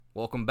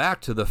Welcome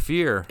back to the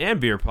Fear and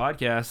Beer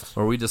podcast,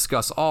 where we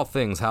discuss all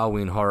things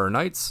Halloween Horror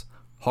Nights,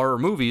 horror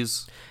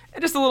movies,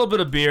 and just a little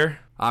bit of beer.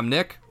 I'm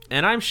Nick.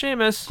 And I'm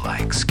Seamus.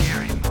 Like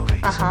scary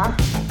movies. Uh-huh.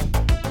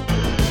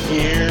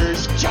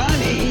 Here's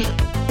Johnny.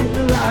 It's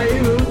alive.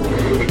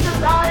 It's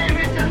alive.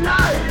 It's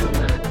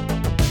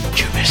alive.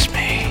 You miss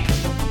me.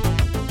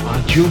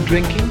 Aren't you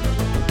drinking?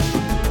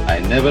 I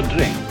never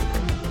drink.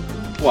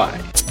 Why?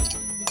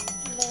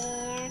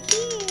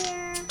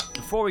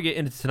 Before we get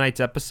into tonight's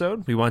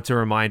episode, we want to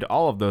remind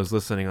all of those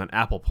listening on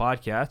Apple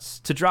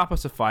Podcasts to drop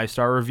us a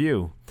 5-star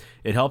review.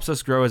 It helps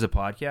us grow as a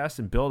podcast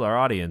and build our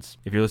audience.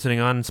 If you're listening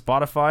on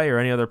Spotify or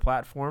any other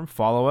platform,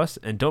 follow us,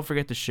 and don't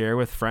forget to share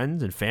with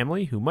friends and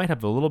family who might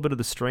have a little bit of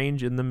the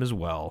strange in them as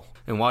well.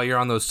 And while you're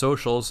on those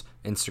socials,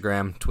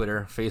 Instagram,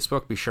 Twitter,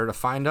 Facebook, be sure to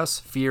find us,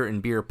 Fear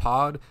and Beer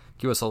Pod.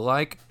 Give us a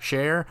like,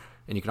 share,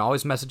 and you can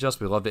always message us.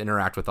 We love to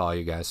interact with all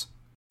you guys.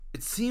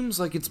 It seems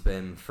like it's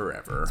been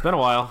forever. It's been a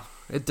while.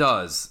 It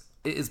does.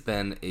 It has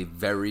been a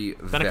very,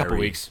 very couple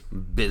weeks.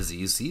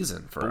 busy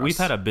season for us. We've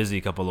had a busy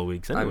couple of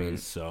weeks anyways, I mean,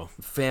 so.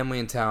 Family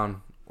in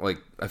town, like,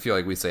 I feel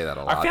like we say that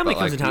a lot. Our family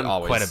but, comes like, in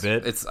town quite a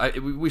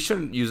bit. We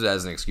shouldn't use it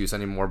as an excuse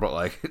anymore, but,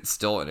 like, it's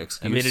still an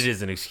excuse. I mean, it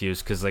is an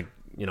excuse because, like,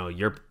 you know,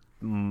 your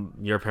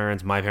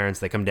parents, my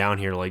parents, they come down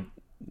here, like,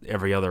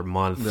 every other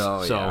month.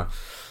 Oh, so. yeah.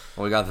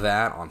 Well, we got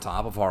that on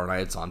top of Horror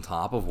Nights, on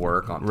top of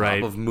work, on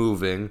top of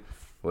moving,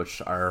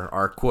 which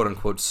our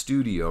quote-unquote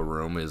studio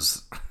room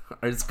is...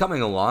 It's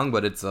coming along,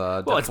 but it's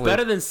well, it's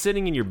better than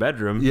sitting in your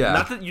bedroom. Yeah.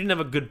 Not that you didn't have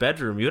a good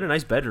bedroom. You had a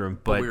nice bedroom,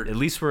 but at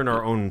least we're in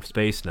our own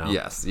space now.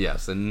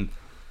 Yes. And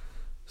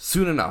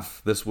soon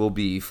enough, this will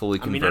be fully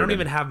converted. I mean, I don't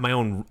even have my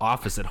own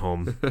office at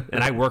home,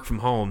 and I work from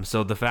home.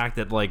 So the fact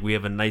that, like, we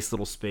have a nice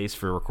little space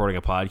for recording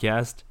a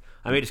podcast,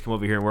 I may just come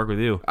over here and work with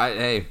you.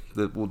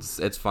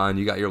 It's fine.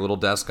 You got your little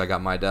desk. I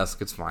got my desk.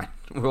 It's fine.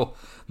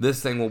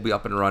 This thing will be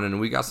up and running,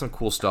 and we got some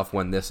cool stuff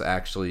when this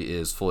actually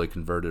is fully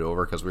converted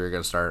over, because we're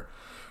going to start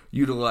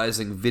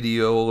utilizing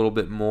video a little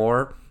bit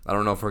more. I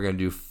don't know if we're going to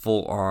do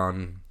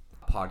full-on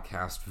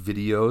podcast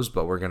videos,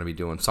 but we're going to be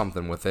doing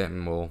something with it,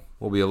 and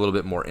we'll be a little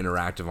bit more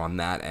interactive on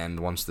that end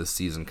once this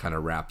season kind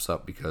of wraps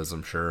up, because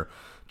I'm sure,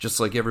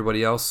 just like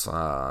everybody else,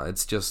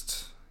 it's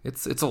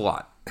a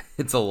lot.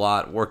 It's a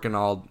lot working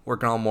all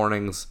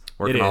mornings,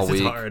 working all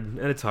week.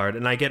 It's hard,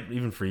 and I get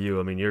even for you.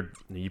 I mean,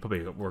 you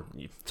probably work.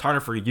 It's harder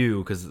for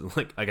you because,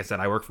 like I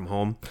said, I work from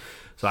home,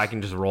 so I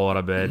can just roll out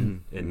of bed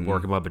and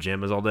work in my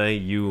pajamas all day.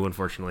 You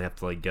unfortunately have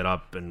to, like, get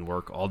up and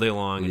work all day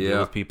long and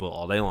deal with people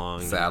all day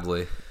long.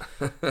 Sadly,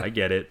 I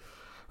get it.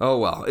 Oh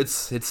well,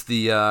 it's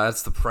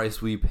the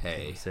price we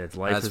pay. It's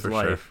life is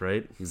life, sure.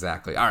 Right?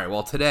 Exactly. All right.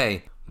 Well,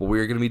 what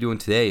we're going to be doing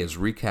today is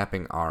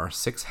recapping our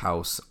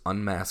 6-house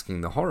Unmasking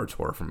the Horror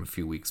tour from a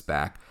few weeks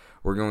back.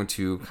 We're going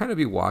to kind of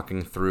be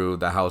walking through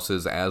the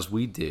houses as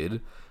we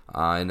did,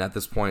 and at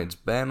this point it's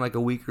been like a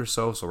week or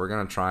so we're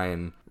going to try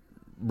and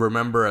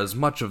remember as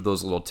much of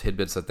those little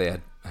tidbits that they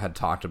had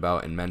talked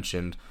about and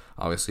mentioned.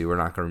 Obviously, we're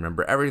not going to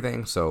remember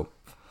everything, so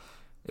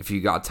if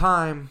you got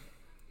time,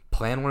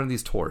 plan one of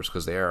these tours,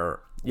 because they are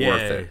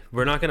worth it.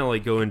 We're not going to,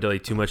 like, go into,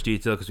 like, too much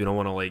detail because we don't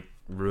want to, like,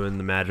 ruin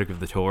the magic of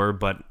the tour,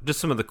 but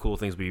just some of the cool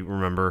things we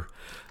remember.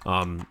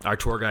 Our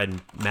tour guide,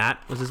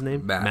 Matt, was his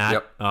name?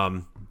 Matt.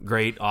 Yep.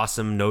 Great,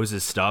 awesome, knows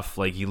his stuff.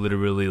 Like, he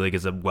literally, like,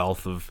 is a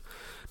wealth of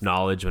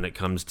knowledge when it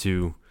comes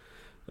to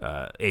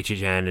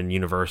HHN and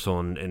Universal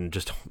and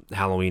just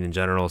Halloween in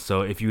general.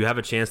 So if you have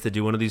a chance to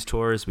do one of these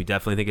tours, we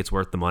definitely think it's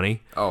worth the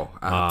money. Oh,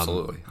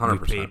 absolutely.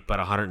 100%. We paid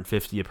about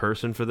 $150 a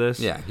person for this.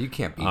 Yeah, you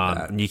can't beat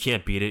that. And you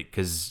can't beat it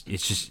because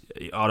it's just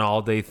an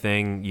all-day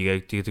thing.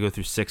 You get to go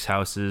through 6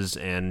 houses,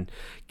 and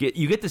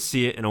you get to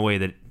see it in a way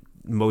that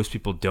most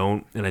people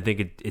don't. And I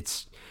think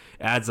it's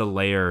adds a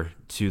layer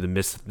to the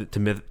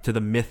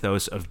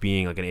mythos of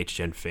being, like, an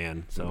HGN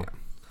fan. So. Yeah.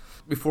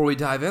 Before we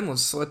dive in,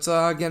 let's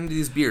get into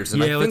these beers.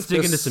 And let's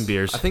dig into some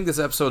beers. I think this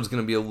episode is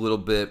going to be a little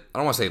bit, I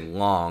don't want to say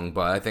long,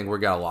 but I think we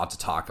got a lot to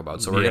talk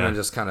about. So we're going to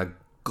just kind of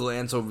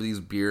glance over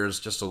these beers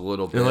just a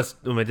little bit.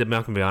 I'm going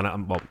to be honest.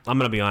 I'm going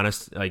to be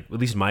honest. Like, at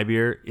least my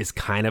beer is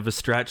kind of a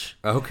stretch.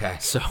 Okay.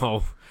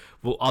 So,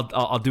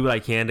 I'll do what I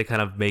can to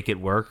kind of make it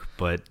work.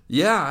 But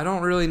yeah, I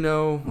don't really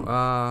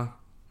know.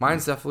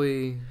 Mine's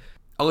definitely.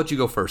 I'll let you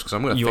go first because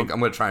I'm going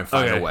to try and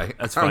find a way.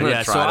 That's fine.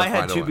 Yeah. So I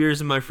had 2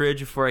 beers in my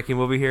fridge before I came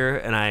over here,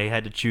 and I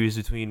had to choose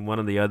between one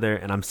or the other.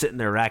 And I'm sitting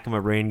there racking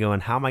my brain, going,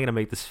 "How am I going to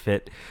make this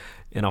fit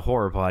in a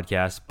horror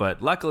podcast?"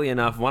 But luckily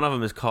enough, one of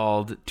them is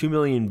called 2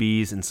 Million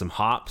Bees and Some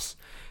Hops.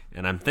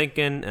 And I'm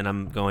thinking, and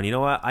I'm going, you know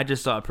what? I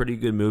just saw a pretty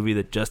good movie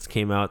that just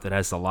came out that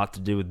has a lot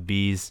to do with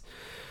bees,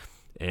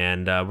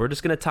 and we're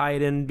just going to tie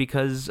it in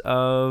because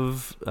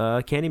of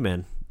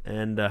Candyman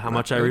and how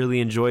much I really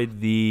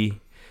enjoyed the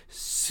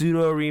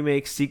pseudo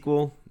remake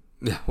sequel.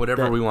 Yeah,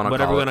 whatever we want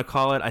to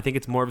call it. I think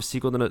it's more of a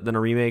sequel than a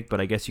remake,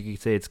 but I guess you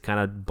could say it's kind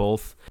of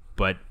both.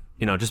 But,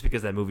 you know, just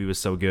because that movie was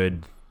so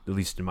good, at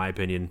least in my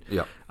opinion,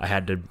 I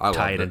had to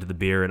tie it into the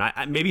beer. And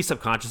I maybe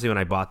subconsciously when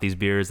I bought these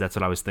beers, that's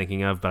what I was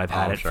thinking of. But I've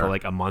had it for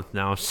like a month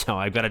now, so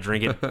I've got to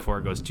drink it before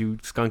it goes too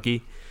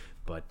skunky.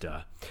 But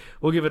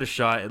we'll give it a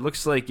shot. It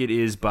looks like it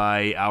is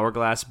by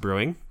Hourglass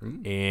Brewing,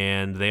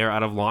 and they are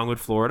out of Longwood,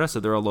 Florida, so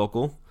they're a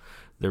local.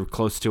 They're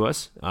close to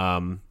us.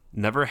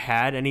 Never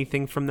had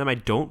anything from them. I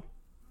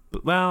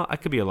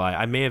could be a lie.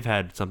 I may have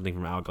had something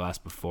from Hourglass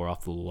before. I'll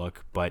have to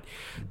look. But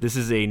this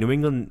is a New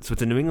England, so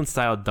it's a New England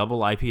style double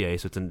IPA.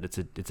 So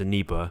it's a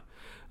NEPA,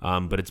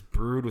 but it's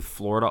brewed with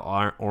Florida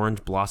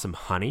orange blossom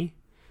honey.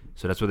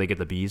 So that's where they get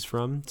the bees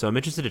from. So I'm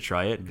interested to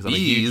try it because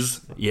Bees?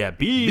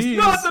 Bees,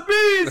 not the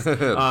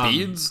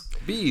bees.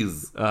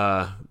 Bees.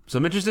 So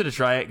I'm interested to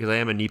try it because I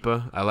am a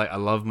NEPA. I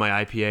love my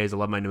IPAs. I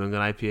love my New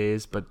England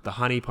IPAs. But the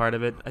honey part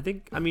of it, I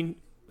think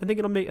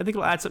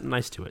it'll add something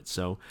nice to it.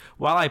 So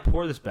while I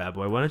pour this bad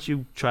boy, why don't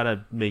you try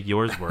to make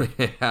yours work?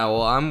 Yeah,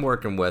 well, I'm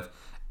working with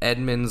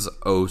Edmonds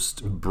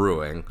Oast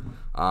Brewing,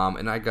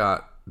 and I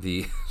got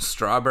the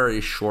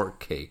strawberry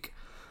shortcake.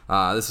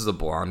 This is a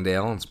blonde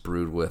ale. It's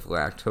brewed with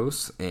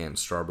lactose and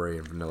strawberry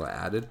and vanilla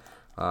added.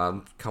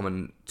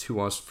 Coming to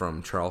us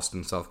from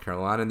Charleston, South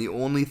Carolina. And the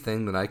only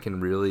thing that I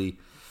can really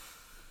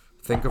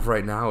think of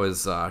right now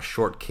is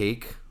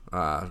shortcake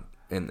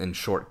and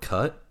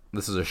shortcut.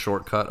 This is a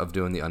shortcut of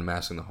doing the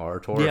Unmasking the Horror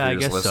tour. Yeah, if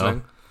you're just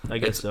listening. I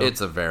guess so.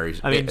 It's a very...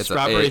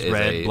 strawberry's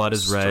red, blood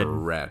is red.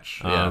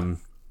 Stretch, yeah.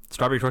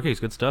 Strawberry shortcake is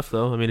good stuff,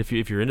 though. I mean, if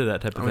you're into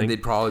that type of thing.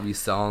 They'd probably be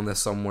selling this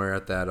somewhere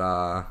at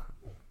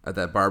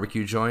that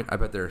barbecue joint. I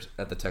bet they're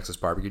at the Texas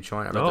barbecue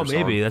joint.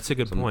 Maybe. That's a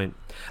good point.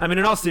 I mean,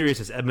 in all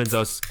seriousness, Edmonds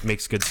Oast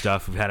makes good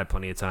stuff. We've had it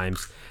plenty of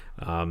times.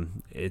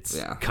 It's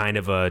kind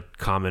of a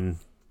common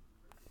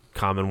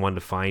one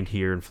to find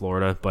here in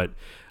Florida, but...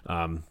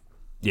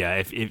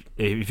 if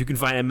you can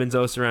find Edmonds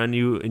Oast around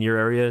you in your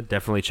area,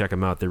 definitely check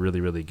them out. They're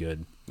really, really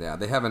good. Yeah,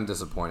 they haven't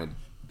disappointed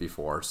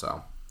before,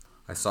 so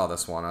I saw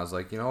this one. I was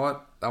like, you know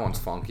what? That one's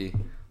funky.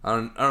 I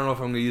don't know if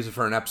I'm gonna use it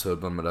for an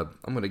episode, but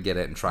I'm gonna get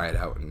it and try it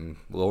out. And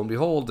lo and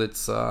behold,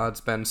 it's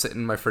been sitting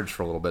in my fridge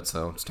for a little bit,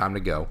 so it's time to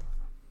go.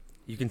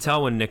 You can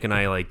tell when Nick and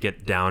I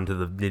get down to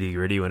the nitty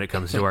gritty when it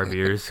comes to our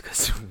beers,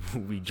 because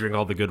we drink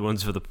all the good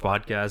ones for the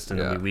podcast and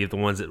then we leave the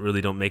ones that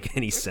really don't make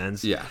any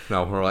sense. Yeah,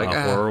 no, we're like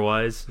horror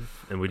wise,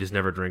 and we just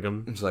never drink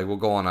them. It's like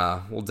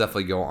we'll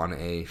definitely go on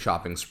a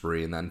shopping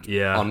spree, and then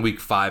on week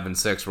 5 and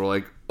 6 we're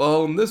like,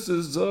 and this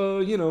is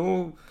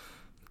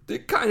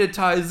it kind of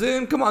ties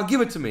in. Come on, give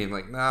it to me. I'm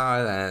like,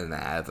 nah,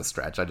 that's a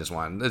stretch. It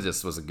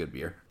just was a good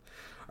beer.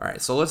 All right,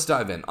 so let's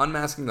dive in.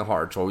 Unmasking the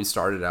Horror Tour. We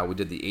started out. We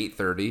did the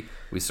 8:30.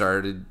 We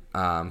started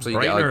so you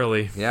bright got and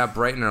early. Yeah,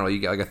 bright and early.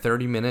 You got a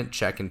 30-minute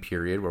check-in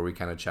period where we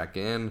kind of check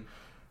in,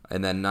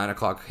 and then 9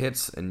 o'clock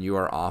hits, and you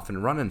are off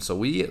and running. So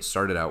we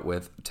started out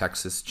with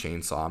Texas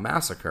Chainsaw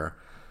Massacre,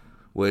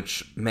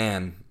 which,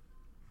 man,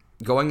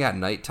 going at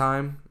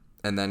nighttime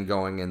and then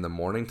going in the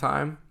morning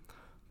time,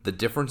 the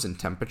difference in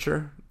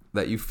temperature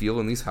that you feel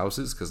in these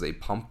houses because they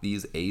pump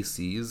these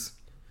ACs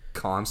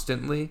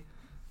constantly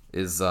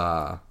is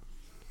a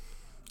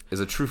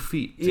true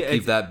feat to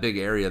keep that big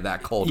area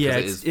that cold. Yeah,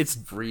 it's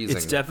freezing.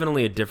 It's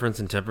definitely a difference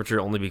in temperature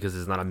only because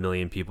there's not a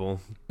million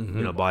people,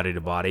 body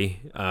to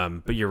body.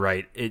 But you're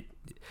right.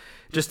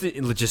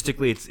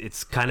 Logistically,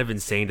 it's kind of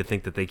insane to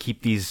think that they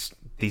keep these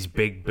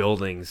big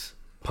buildings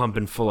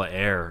pumping full of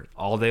air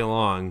all day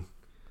long,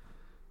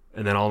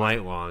 and then all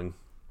night long,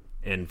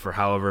 and for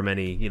however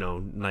many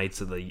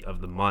nights of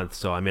the month.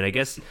 So I mean, I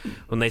guess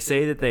when they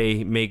say that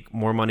they make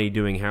more money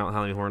doing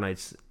Halloween Horror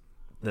Nights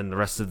than the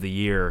rest of the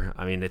year,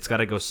 I mean, it's got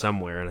to go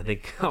somewhere, and I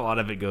think a lot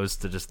of it goes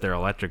to just their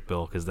electric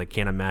bill because they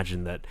can't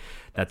imagine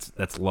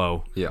that's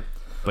low. Yeah,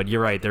 but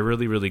you're right, they're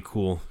really, really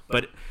cool.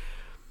 But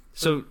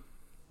so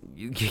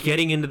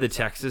getting into the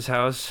Texas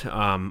house,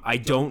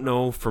 I don't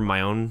know from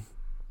my own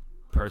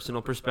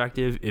personal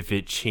perspective if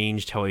it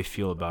changed how I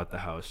feel about the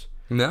house.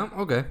 No?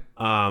 Okay.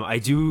 I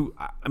do.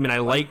 I mean, I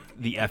like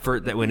the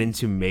effort that went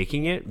into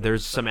making it.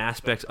 There's some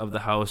aspects of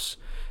the house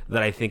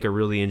that I think are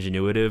really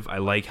ingenuitive. I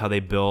like how they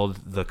build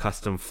the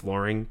custom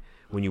flooring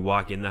when you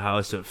walk in the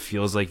house, so it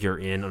feels like you're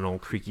in an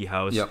old creaky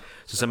house. Yep.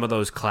 So some of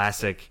those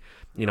classic,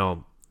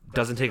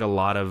 doesn't take a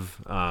lot of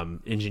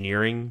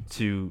engineering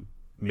to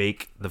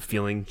make the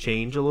feeling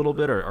change a little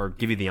bit or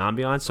give you the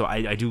ambiance. So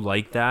I do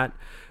like that.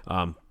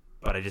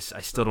 But I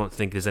still don't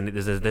think there's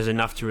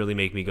enough to really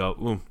make me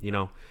go,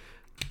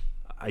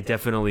 I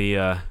definitely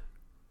have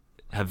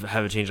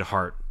a change of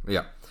heart.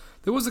 Yeah.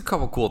 There was a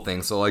couple cool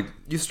things. So,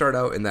 you start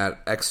out in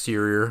that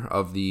exterior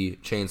of the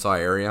chainsaw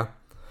area,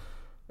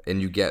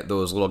 and you get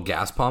those little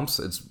gas pumps.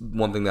 It's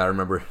one thing that I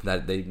remember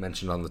that they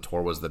mentioned on the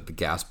tour was that the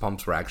gas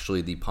pumps were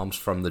actually the pumps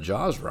from the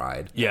Jaws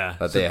ride. Yeah.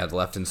 That they had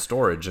left in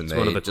storage. And it's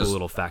one of the cool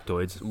little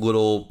factoids.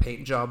 Little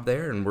paint job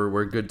there, and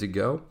we're good to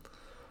go.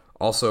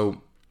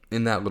 Also,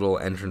 in that little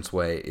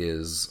entranceway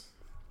is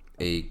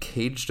a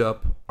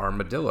caged-up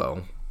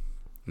armadillo.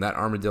 And that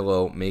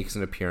armadillo makes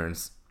an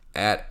appearance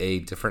at a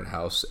different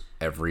house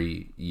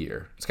every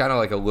year. It's kind of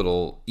like a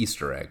little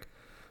Easter egg.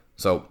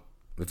 So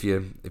if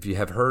you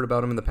have heard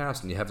about him in the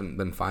past and you haven't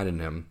been finding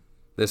him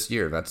this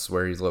year, that's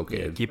where he's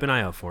located. Yeah, keep an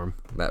eye out for him.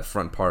 That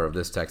front part of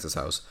this Texas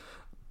house.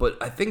 But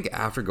I think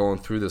after going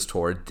through this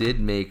tour, it did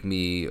make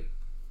me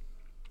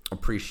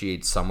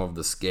appreciate some of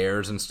the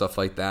scares and stuff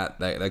like that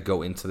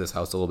go into this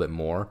house a little bit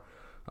more.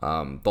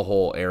 The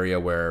whole area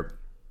where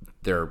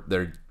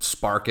they're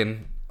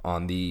sparking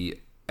on the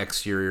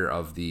exterior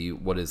of the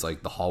what is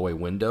like the hallway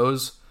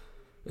windows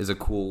is a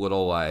cool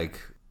little like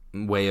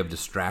way of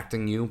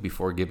distracting you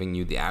before giving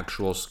you the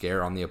actual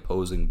scare on the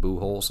opposing boo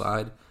hole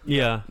side.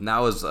 Yeah. And that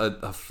was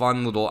a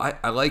fun little...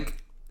 I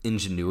like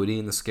ingenuity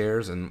in the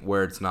scares, and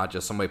where it's not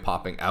just somebody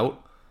popping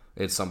out,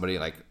 it's somebody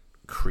like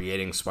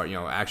creating spark.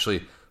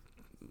 Actually,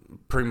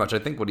 pretty much I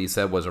think what he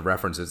said was a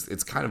reference.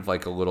 It's kind of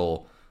like a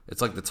little...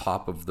 It's like the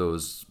top of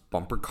those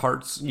bumper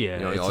carts.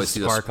 Yeah, you always see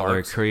the sparkler.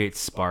 It sparks. creates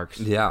sparks.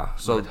 Yeah,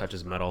 so it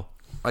touches metal.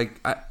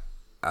 Like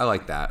I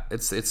like that.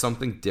 It's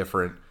something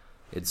different.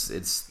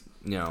 It's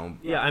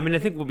Yeah, I mean, I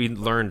think what we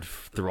learned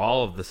through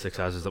all of the 6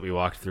 houses that we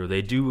walked through,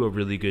 they do a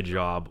really good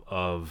job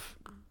of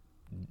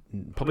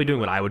probably doing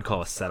what I would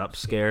call a setup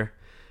scare,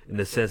 in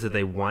the sense that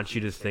they want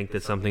you to think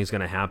that something's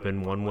going to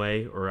happen one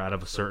way or out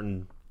of a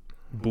certain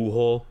boo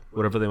hole,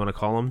 whatever they want to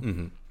call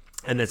them,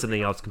 and then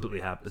something else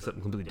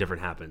completely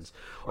different happens,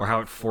 or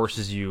how it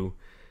forces you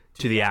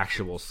to the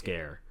actual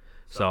scare.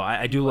 So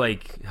I do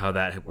like how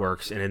that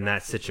works, and in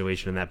that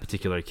situation, in that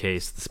particular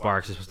case, the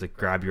sparks are supposed to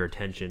grab your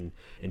attention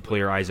and pull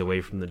your eyes away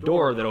from the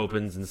door that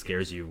opens and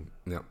scares you,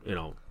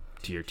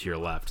 to your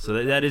left.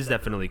 So that is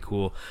definitely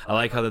cool. I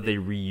like how that they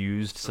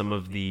reused some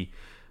of the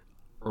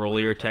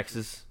earlier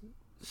Texas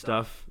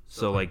stuff.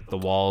 So like the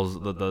walls,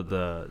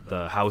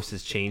 the house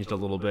has changed a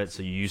little bit.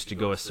 So you used to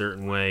go a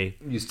certain way.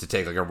 You used to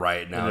take like a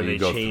right, now and then you they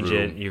go change through.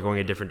 it. You're going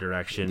a different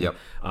direction. Yep.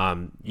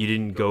 You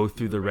didn't go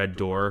through the red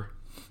door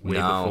way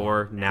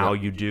before. Now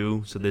you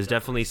do. So there's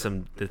definitely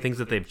the things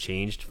that they've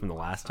changed from the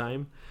last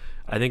time,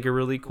 I think are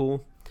really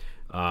cool.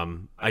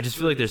 I just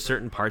feel like there's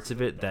certain parts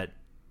of it that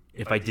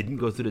if I didn't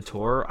go through the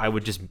tour, I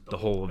would just the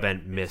whole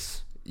event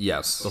miss.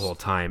 Yes. The whole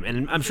time.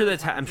 And I'm sure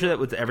that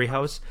with every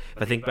house,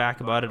 if I think back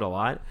about it a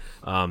lot.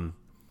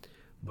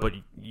 But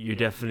you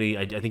definitely,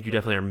 I think you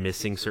definitely are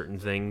missing certain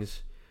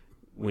things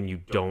when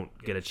you don't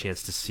get a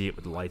chance to see it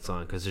with the lights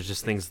on, because there's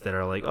just things that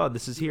are like, oh,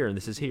 this is here and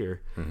this is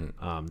here.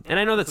 And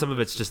I know that some of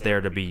it's just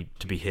there to be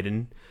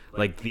hidden,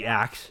 like the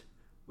axe,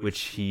 which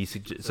he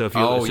suggests. So if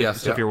you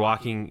if you're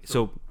walking,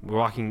 we're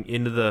walking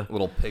into the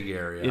little pig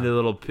area, into the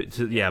little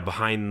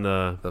behind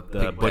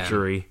the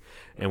butchery,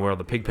 and where all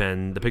the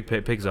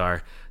pigs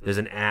are. There's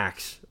an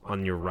axe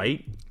on your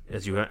right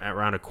as you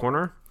around a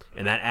corner,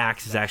 and that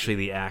axe is actually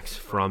the axe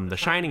from the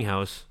Shining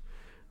house,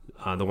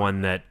 the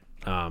one that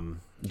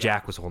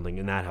Jack was holding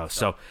in that house.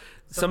 So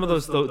some of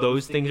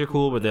those things are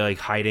cool, where they're like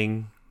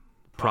hiding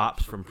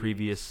props from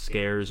previous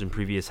scares and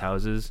previous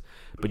houses,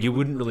 but you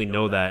wouldn't really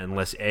know that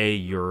unless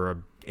you're a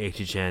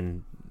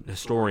HHN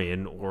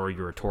historian or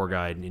you're a tour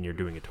guide and you're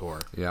doing a tour.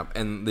 Yeah,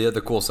 and the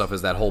other cool stuff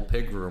is that whole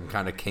pig room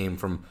kind of came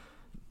from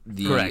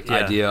the Correct,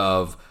 idea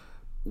of,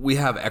 we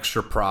have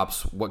extra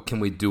props, what can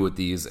we do with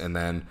these? And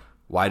then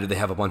why do they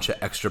have a bunch of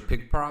extra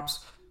pig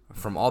props?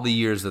 From all the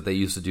years that they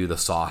used to do the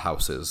Saw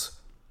houses.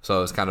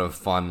 So it's kind of a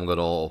fun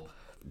little...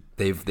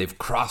 They've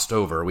crossed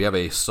over. We have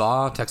a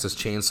Saw Texas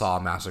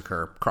Chainsaw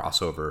Massacre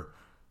crossover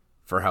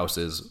for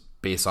houses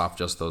based off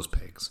just those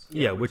pigs.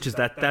 Yeah, which is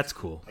that's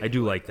cool. I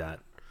do like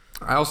that.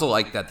 I also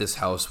like that this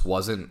house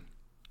wasn't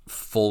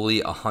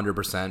fully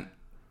 100%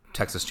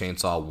 Texas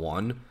Chainsaw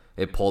 1.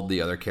 It pulled the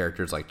other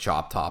characters like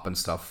Chop Top and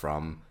stuff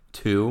from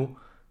 2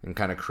 and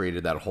kind of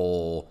created that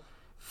whole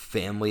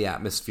family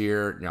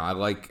atmosphere. I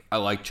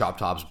like Chop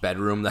Top's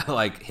bedroom, that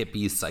like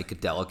hippie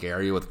psychedelic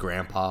area with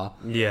Grandpa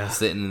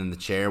sitting in the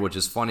chair, which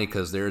is funny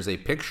because there's a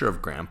picture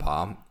of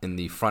Grandpa in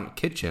the front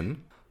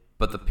kitchen,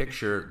 but the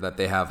picture that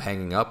they have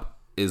hanging up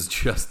is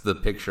just the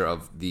picture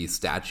of the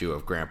statue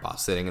of Grandpa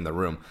sitting in the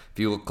room. If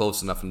you look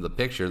close enough into the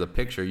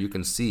picture, you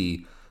can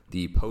see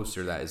the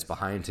poster that is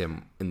behind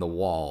him in the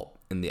wall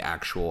in the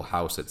actual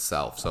house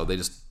itself. So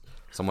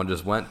someone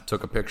just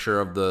took a picture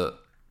of the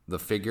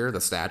figure, the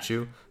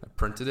statue,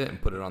 printed it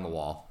and put it on the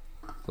wall.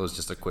 So it was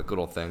just a quick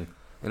little thing.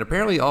 And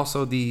apparently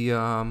also the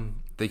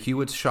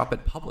Hewitts shop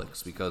at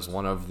Publix, because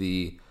one of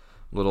the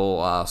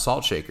little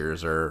salt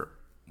shakers or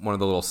one of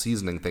the little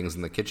seasoning things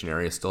in the kitchen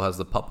area still has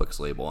the Publix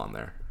label on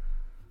there.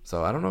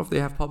 So I don't know if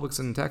they have Publix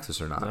in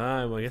Texas or not.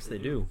 Well, I guess they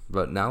do.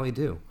 But now they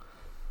do.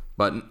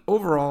 But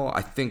overall,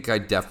 I think I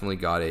definitely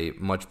got a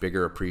much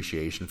bigger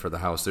appreciation for the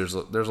house. There's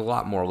a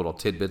lot more little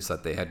tidbits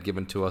that they had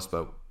given to us,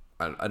 but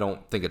I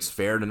don't think it's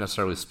fair to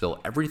necessarily spill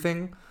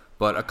everything.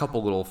 But a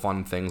couple little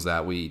fun things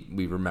that we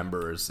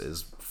remember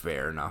is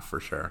fair enough for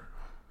sure.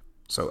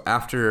 So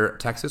after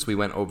Texas, we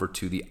went over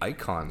to the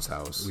Icons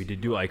house. We did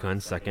do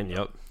Icons second,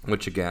 yep.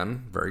 Which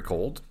again, very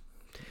cold.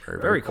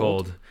 Very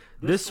cold.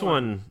 This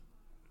one...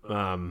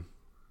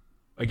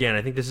 again,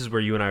 I think this is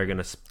where you and I are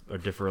going to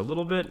differ a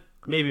little bit.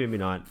 Maybe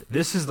not.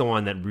 This is the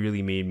one that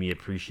really made me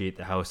appreciate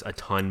the house a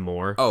ton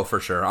more. Oh, for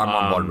sure. I'm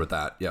on board with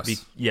that.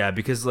 Yes.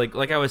 Because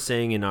like I was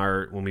saying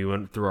when we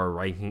went through our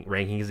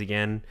rankings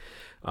again,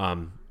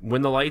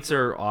 when the lights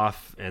are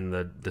off and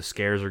the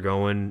scares are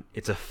going,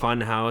 it's a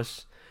fun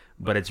house.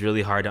 but it's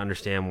really hard to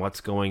understand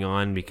what's going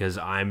on because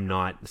I'm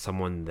not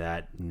someone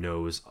that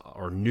knows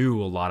or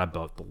knew a lot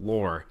about the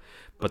lore.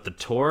 But the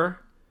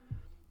tour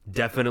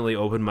definitely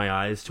opened my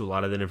eyes to a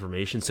lot of that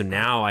information. So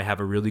now I have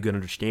a really good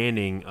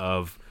understanding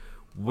of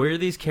where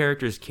these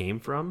characters came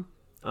from.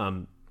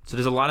 So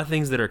there's a lot of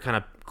things that are kind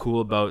of cool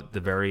about the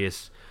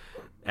various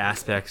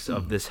aspects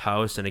of this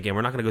house. And again,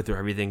 we're not going to go through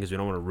everything because we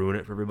don't want to ruin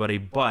it for everybody.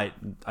 But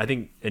I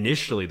think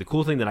initially the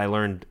cool thing that I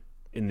learned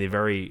in the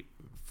very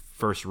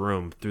first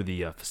room through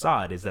the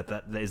facade is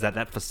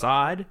that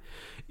facade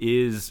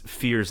is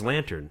Fear's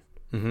lantern.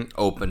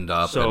 Opened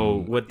up.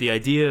 So what the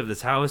idea of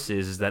this house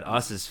is that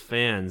us as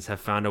fans have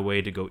found a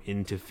way to go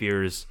into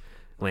Fear's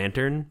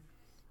lantern,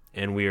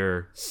 and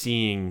we're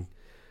seeing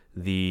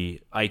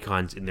the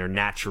icons in their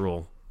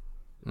natural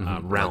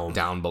realm, like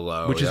down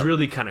below, which is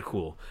really kind of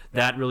cool.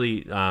 That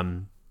really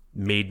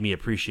made me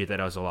appreciate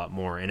that house a lot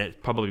more, and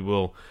it probably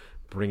will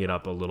bring it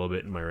up a little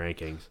bit in my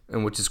rankings.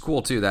 And which is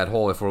cool too, that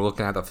whole, if we're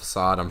looking at the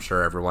facade, I'm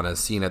sure everyone has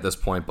seen at this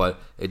point,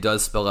 but it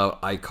does spell out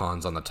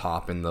icons on the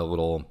top in the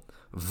little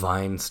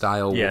vine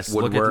style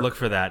woodwork. Look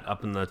for that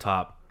up in the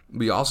top.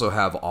 We also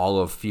have all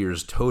of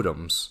Fear's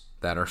totems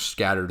that are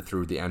scattered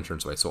through the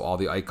entranceway. So all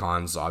the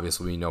icons,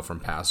 obviously we know from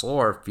past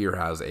lore, Fear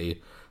has a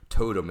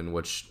totem in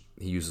which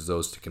he uses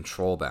those to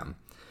control them.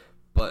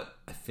 But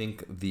I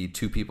think the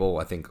two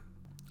people,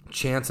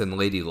 Chance and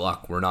Lady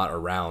Luck, were not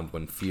around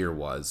when Fear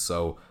was,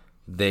 so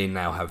they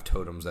now have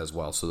totems as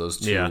well. So those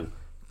two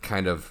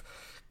kind of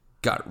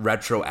got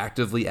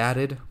retroactively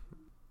added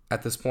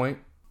at this point.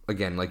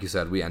 Again, like you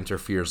said, we enter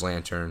Fear's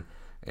lantern,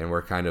 and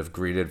we're kind of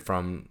greeted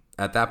from,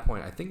 at that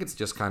point, I think it's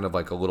just kind of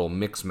like a little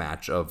mix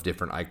match of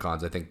different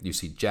icons. I think you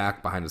see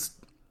Jack behind this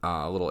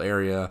little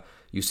area.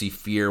 You see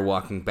Fear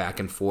walking back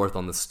and forth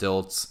on the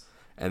stilts.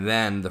 And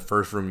then the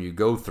first room you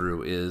go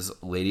through is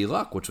Lady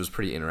Luck, which was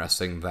pretty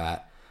interesting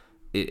that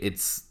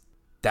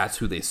that's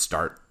who they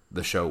start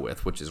the show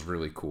with, which is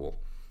really cool.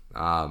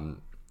 I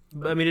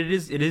mean, it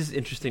is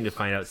interesting to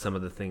find out some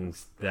of the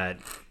things that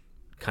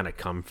kind of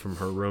come from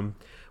her room.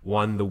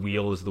 One, the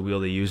wheel is the wheel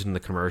they used in the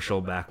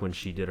commercial back when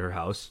she did her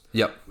house.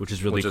 Yep. Which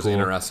is really cool. Which is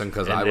interesting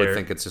because I would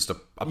think it's just a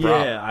prop.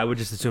 Yeah, I would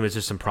just assume it's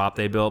just some prop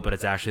they built, but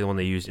it's actually the one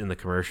they used in the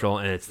commercial,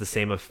 and it's the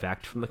same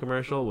effect from the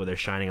commercial where they're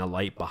shining a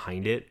light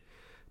behind it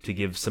to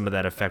give some of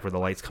that effect where the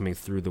light's coming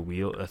through the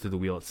wheel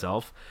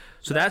itself.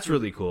 So that's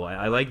really cool.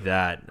 I like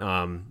that.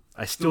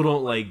 I still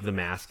don't like the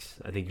masks.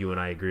 I think you and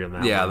I agree on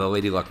that. Yeah, one. the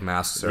Lady Luck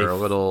masks are a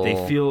little...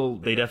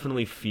 They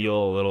definitely feel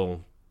a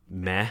little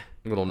meh.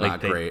 A little not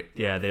great.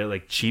 Yeah, they're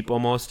like cheap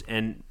almost,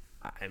 and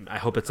I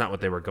hope it's not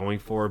what they were going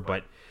for,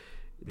 but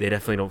they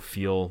definitely don't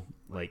feel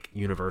like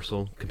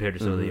universal compared to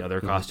some of the other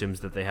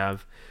costumes that they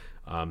have.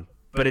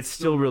 But it's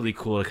still really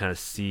cool to kind of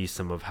see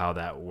some of how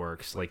that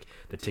works, like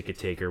the ticket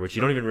taker, which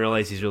you don't even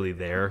realize he's really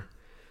there.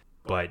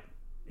 But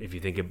if you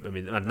think of,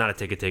 not a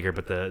ticket taker,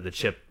 but the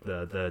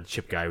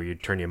chip guy where you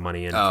turn your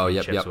money in,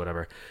 chips,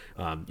 whatever.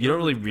 You don't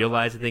really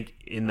realize, I think,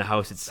 in the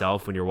house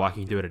itself when you're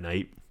walking through it at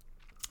night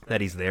that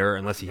he's there,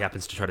 unless he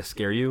happens to try to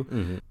scare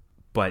you.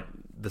 But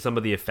some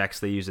of the effects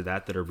they use of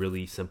that are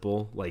really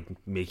simple, like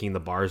making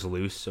the bars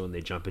loose, so when they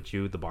jump at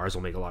you, the bars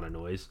will make a lot of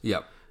noise.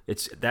 Yep.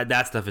 It's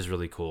that stuff is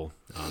really cool.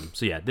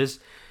 So yeah,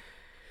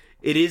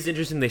 it is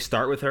interesting. They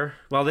start with her.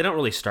 Well, they don't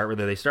really start with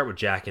her. They start with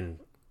Jack and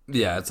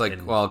it's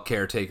like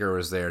Caretaker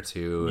was there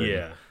too.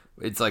 And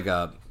it's like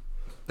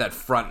that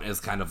front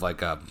is kind of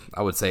like I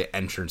would say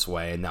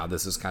entranceway, and now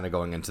this is kind of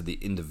going into the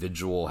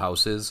individual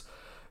houses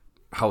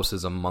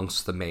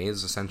amongst the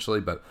maze essentially.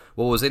 But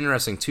what was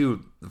interesting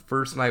too, the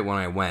first night when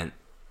I went,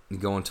 you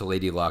go into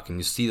Lady Luck and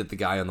you see that the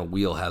guy on the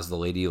wheel has the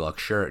Lady Luck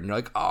shirt, and you're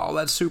like, oh,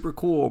 that's super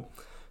cool.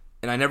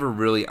 And I never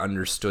really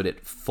understood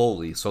it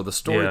fully. So the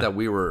story that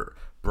we were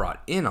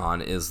brought in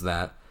on is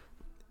that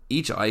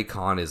each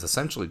icon is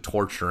essentially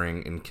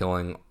torturing and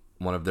killing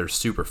one of their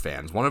super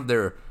fans. One of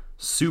their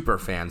super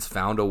fans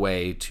found a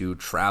way to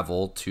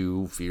travel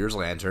to Fear's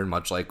Lantern,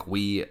 much like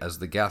we as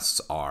the guests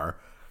are,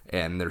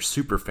 and their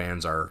super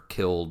fans are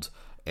killed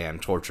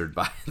and tortured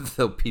by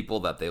the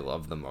people that they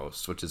love the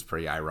most, which is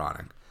pretty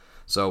ironic.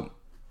 So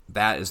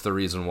that is the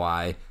reason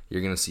why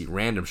you're going to see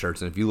random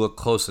shirts. And if you look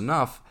close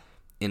enough,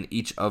 in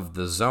each of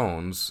the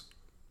zones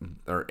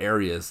or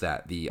areas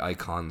that the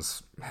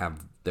icons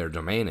have their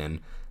domain in,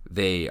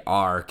 they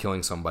are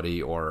killing somebody,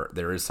 or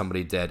there is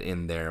somebody dead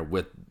in there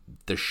with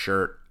the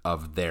shirt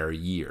of their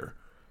year.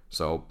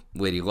 So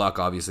Lady Luck,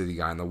 obviously the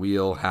guy on the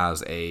wheel,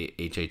 has a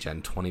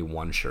HHN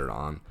 21 shirt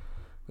on.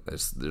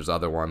 There's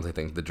other ones. I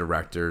think the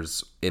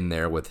director's in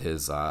there with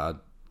his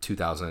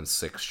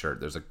 2006 shirt.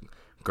 There's a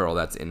girl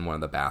that's in one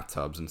of the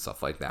bathtubs and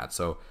stuff like that.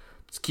 So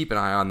just keep an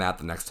eye on that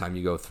the next time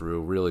you go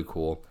through. Really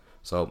cool.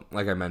 So,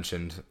 like I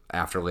mentioned,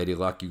 after Lady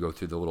Luck, you go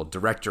through the little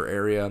director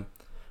area,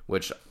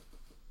 which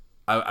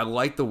I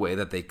like the way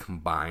that they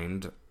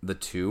combined the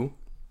two.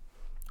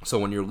 So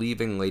when you're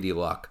leaving Lady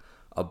Luck,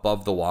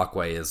 above the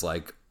walkway is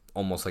like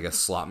almost like a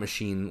slot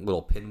machine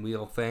little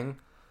pinwheel thing,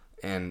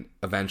 and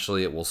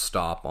eventually it will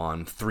stop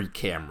on 3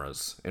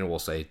 cameras, and it will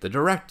say, the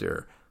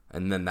director,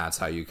 and then that's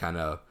how you kind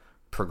of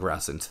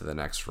progress into the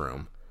next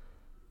room.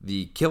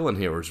 the kill in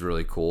here was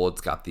really cool.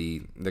 It's got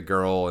the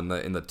girl in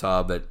the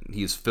tub that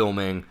he's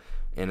filming,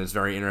 and it's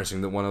very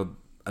interesting that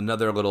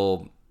another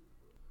little.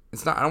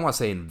 It's not. I don't want to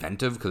say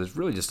inventive because it's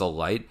really just a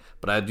light,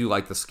 but I do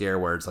like the scare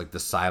where it's like the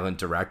silent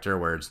director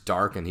where it's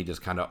dark and he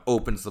just kind of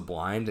opens the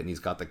blind and he's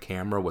got the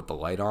camera with the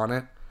light on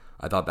it.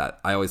 I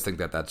always think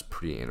that's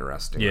pretty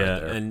interesting. Yeah, right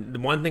there. And the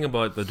one thing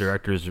about the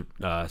director's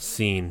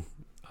scene,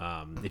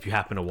 if you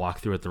happen to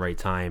walk through at the right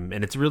time,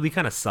 and it's really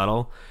kind of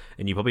subtle,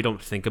 and you probably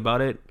don't think about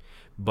it,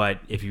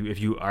 but if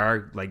you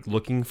are like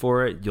looking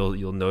for it,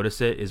 you'll notice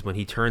it. Is when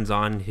he turns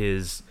on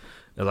his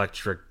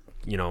electric,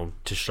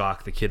 to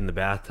shock the kid in the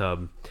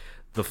bathtub.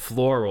 The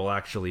floor will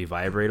actually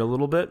vibrate a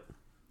little bit.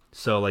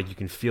 So, like, you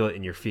can feel it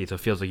in your feet. So,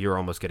 it feels like you're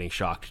almost getting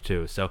shocked,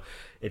 too. So,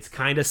 it's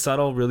kind of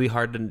subtle, really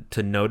hard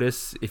to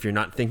notice if you're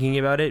not thinking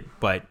about it.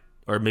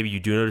 Or maybe you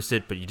do notice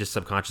it, but you just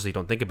subconsciously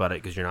don't think about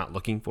it because you're not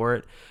looking for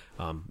it.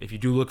 If you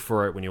do look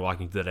for it when you're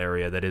walking through that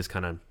area, that is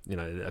kind of,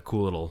 a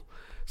cool little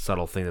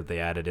subtle thing that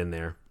they added in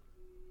there.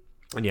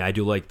 And, yeah, I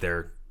do like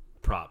their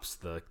props,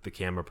 the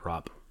camera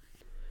prop.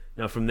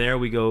 Now, from there,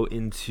 we go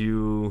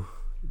into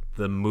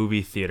the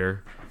movie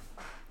theater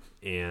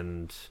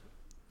and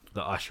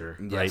the usher,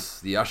 right? Yes,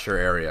 the usher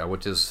area,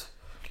 which is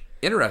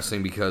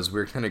interesting because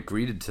we're kind of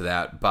greeted to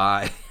that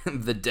by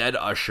the dead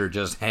usher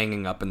just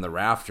hanging up in the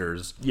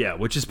rafters. Yeah,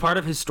 which is part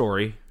of his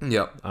story.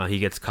 Yep. He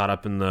gets caught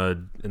up in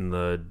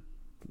the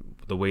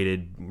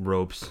weighted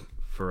ropes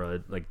for I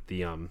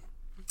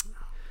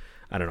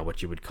don't know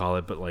what you would call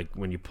it, but like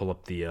when you pull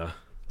up the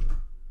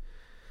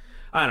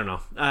I don't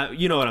know.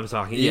 You know what I'm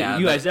talking. Yeah,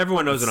 you guys,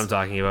 everyone knows what I'm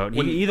talking about.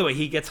 Either way,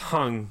 he gets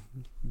hung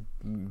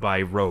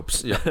by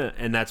ropes, yeah.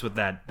 And that's what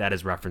that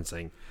is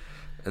referencing.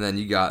 And then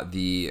you got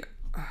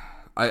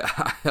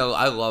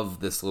I love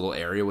this little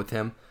area with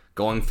him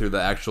going through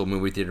the actual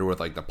movie theater with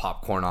like the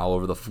popcorn all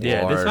over the floor.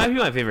 Yeah, this might be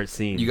my favorite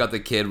scene. You got the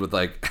kid with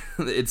like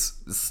it's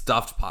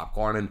stuffed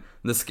popcorn, and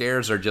the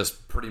scares are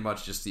just pretty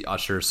much just the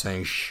usher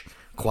saying shh,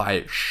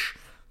 quiet, shh,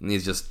 and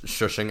he's just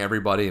shushing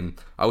everybody. And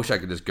I wish I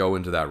could just go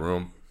into that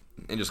room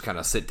and just kind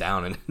of sit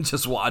down and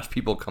just watch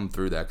people come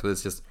through that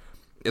because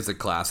it's a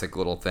classic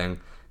little thing.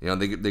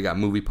 They got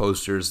movie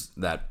posters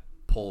that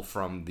pull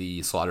from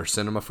the Slaughter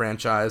Cinema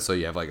franchise, so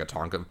you have like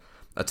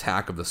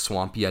Attack of the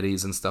Swamp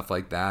Yetis and stuff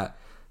like that.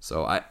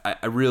 So I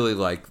really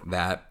like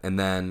that. And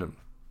then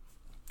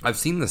I've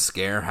seen the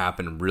scare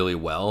happen really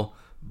well,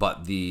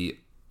 but the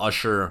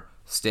usher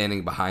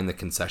standing behind the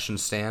concession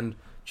stand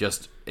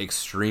just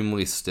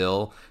extremely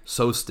still,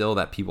 so still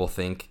that people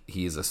think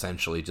he's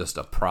essentially just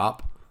a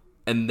prop.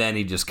 And then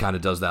he just kind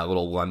of does that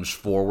little lunge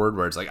forward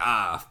where it's like,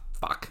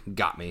 fuck,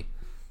 got me.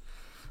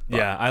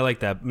 Yeah, I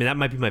like that. I mean, that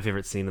might be my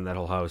favorite scene in that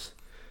whole house.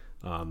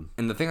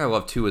 And the thing I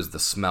love too is the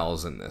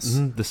smells in this.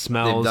 Mm-hmm, the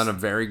smells. They've done a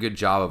very good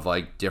job of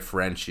like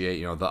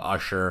differentiate. The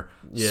usher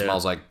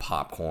smells like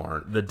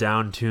popcorn. The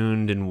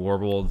down-tuned and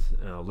warbled.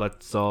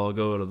 Let's all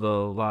go to the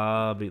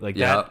lobby. Like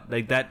Yep. that.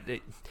 Like that.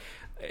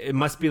 It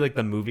must be like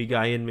the movie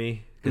guy in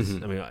me.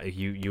 Because I mean,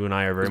 you and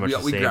I are very much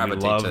the same. We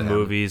love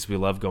movies. We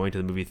love going to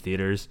the movie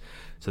theaters.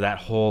 So that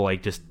whole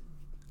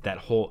that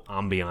whole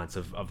ambiance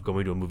of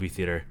going to a movie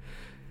theater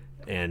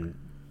and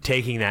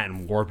taking that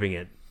and warping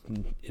it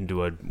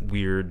into a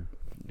weird,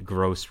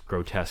 gross,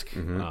 grotesque.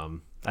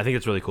 I think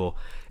it's really cool,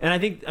 and I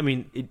think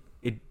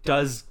it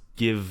does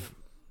give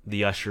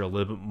the usher a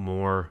little bit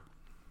more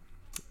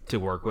to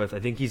work with.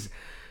 I think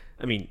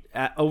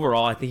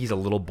overall, I think he's a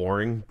little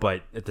boring,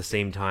 but at the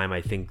same time,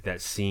 I think that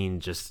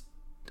scene just,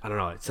 I don't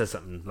know, it says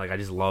something. Like, I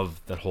just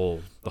love the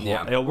whole,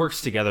 it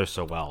works together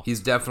so well. He's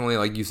definitely,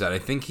 like you said, I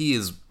think he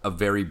is a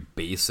very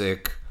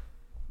basic,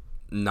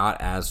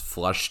 not as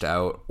fleshed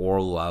out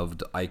or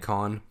loved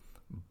icon,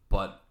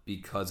 but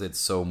because it's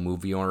so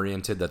movie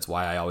oriented, that's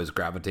why I always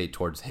gravitate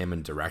towards him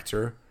and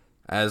director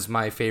as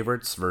my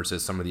favorites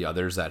versus some of the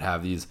others that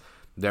have these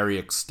very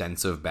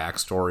extensive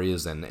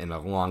backstories and a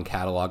long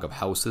catalog of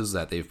houses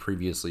that they've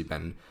previously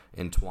been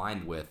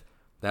entwined with.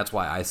 That's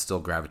why I still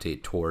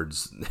gravitate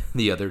towards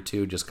the other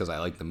two, just because I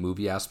like the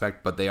movie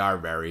aspect, but they are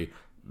very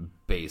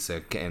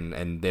basic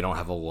and they don't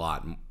have a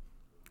lot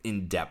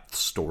in-depth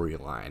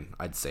storyline,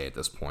 I'd say, at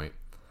this point.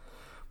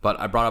 But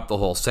I brought up the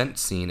whole scent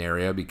scene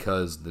area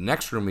because the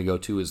next room we go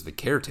to is the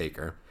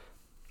caretaker,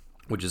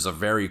 which is a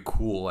very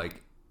cool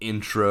like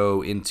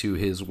intro into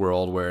his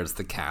world where it's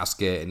the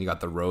casket and you got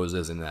the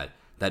roses and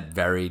that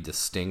very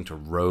distinct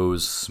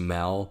rose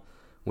smell,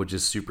 which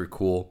is super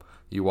cool.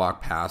 You walk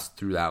past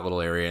through that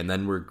little area and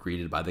then we're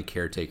greeted by the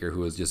caretaker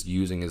who is just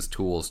using his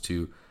tools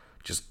to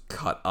just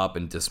cut up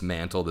and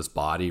dismantle this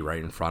body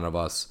right in front of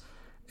us.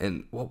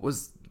 And what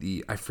was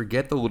I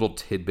forget the little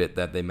tidbit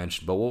that they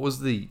mentioned, but what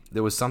was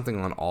there was something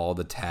on all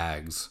the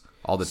tags,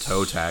 all the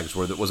toe tags.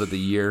 Was it the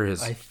year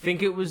I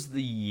think it was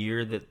the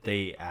year that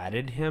they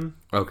added him.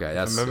 Okay,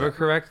 that's... If I remember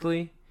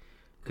correctly,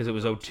 because it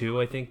was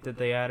 2002, I think, that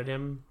they added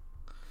him.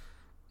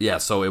 Yeah,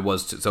 so it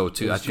was... I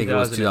think it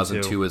was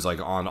 2002 is like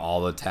on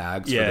all the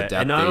tags for the depth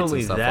and not dates only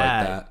and stuff like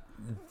that.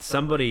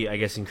 Somebody, I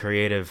guess, in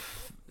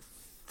creative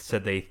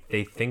said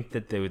they think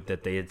that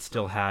they had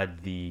still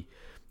had the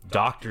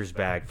doctor's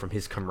bag from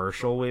his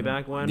commercial way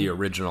back when. The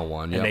original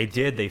one, and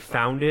they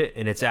found it,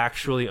 and it's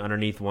actually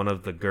underneath one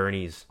of the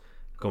gurneys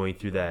going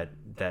through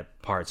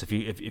that part. So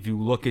if you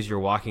look as you're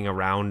walking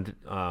around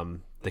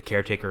the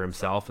caretaker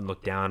himself and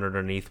look down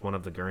underneath one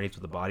of the gurneys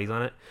with the bodies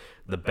on it,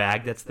 the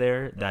bag that's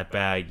there, that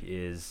bag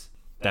is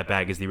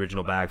the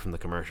original bag from the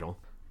commercial.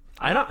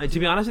 To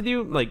be honest with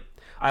you, like,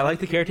 I like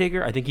the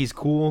caretaker. I think he's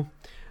cool.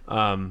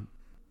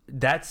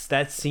 That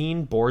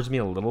scene bores me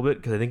a little bit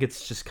because I think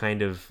it's just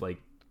kind of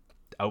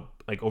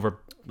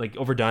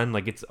overdone.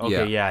 Like, it's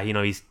okay, yeah,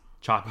 he's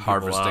chopping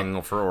harvesting people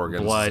up, for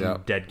organs,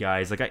 blood, dead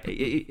guys. Like,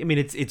 I mean,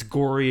 it's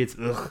gory, it's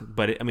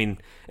but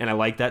and I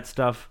like that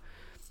stuff.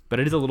 But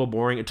it is a little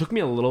boring. It took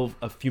me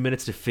a few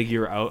minutes to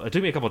figure out. It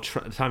took me a couple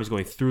times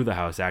going through the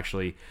house,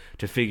 actually,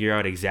 to figure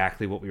out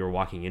exactly what we were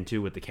walking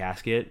into with the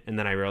casket. And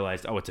then I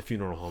realized, it's a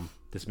funeral home.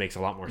 This makes a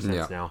lot more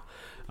sense now.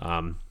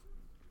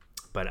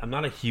 But I'm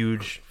not a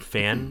huge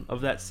fan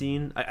of that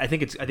scene. I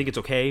think it's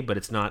okay, but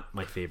it's not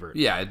my favorite.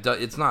 Yeah,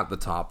 it's not the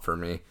top for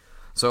me.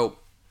 So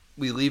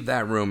we leave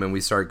that room and we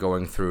start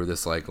going through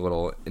this like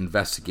little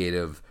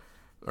investigative,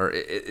 or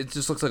it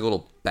just looks like a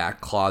little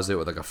back closet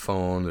with like a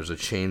phone. There's a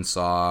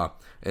chainsaw.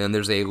 And then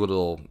there's a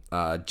little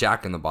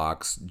Jack in the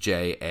Box,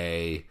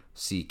 JACK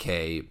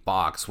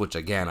box, which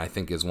again I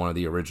think is one of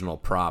the original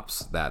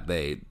props that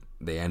they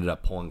ended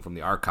up pulling from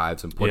the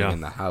archives and putting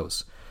in the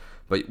house.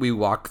 But we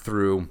walk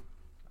through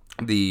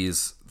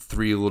these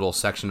 3 little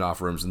sectioned off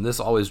rooms, and this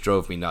always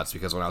drove me nuts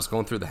because when I was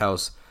going through the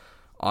house,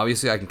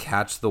 obviously I can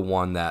catch the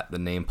one that the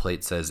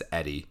nameplate says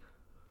Eddie.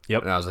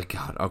 Yep. And I was like,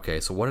 God, okay,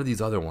 so what are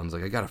these other ones?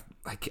 Like,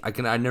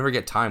 I never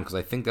get time because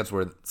I think that's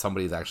where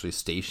somebody's actually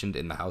stationed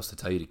in the house to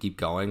tell you to keep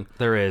going.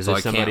 There is. So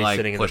There's somebody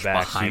sitting in the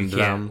back, so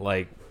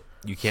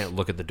you can't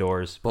look at the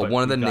doors. But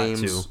one of the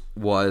names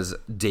was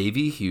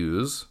Davy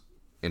Hughes.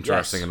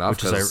 Interesting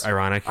enough, which is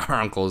ironic.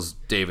 Our uncle's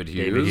David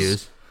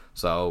Hughes.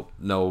 So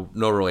no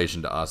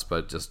relation to us,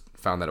 but just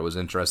found that it was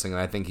interesting.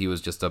 And I think he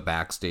was just a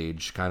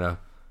backstage kind of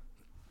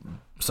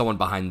someone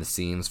behind the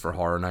scenes for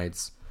Horror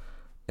Nights.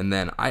 And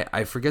then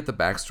I forget the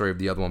backstory of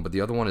the other one, but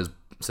the other one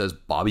says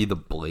Bobby the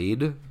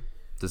Blade.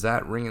 Does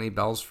that ring any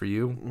bells for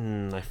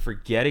you? I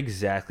forget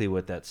exactly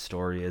what that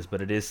story is,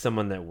 but it is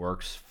someone that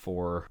works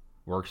for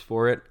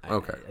it.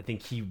 Okay. I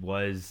think he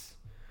was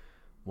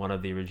one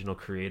of the original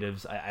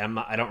creatives.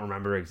 I don't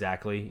remember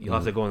exactly. You'll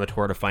have to go on the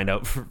tour to find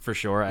out for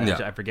sure.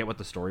 I forget what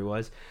the story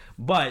was.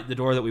 But the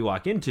door that we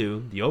walk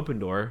into, the open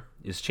door,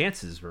 is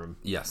Chance's room.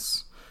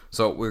 Yes.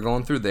 So we're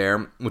going through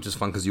there, which is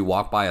fun because you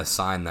walk by a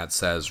sign that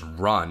says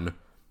 "Run,"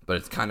 but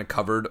it's kind of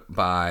covered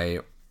by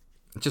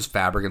just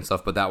fabric and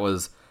stuff. But that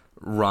was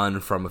Run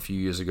from a few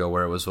years ago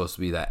where it was supposed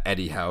to be that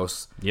Eddie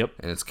house. Yep.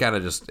 And it's kind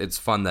of it's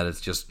fun that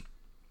it's just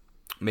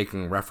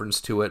making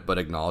reference to it, but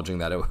acknowledging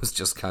that it was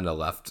just kind of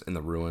left in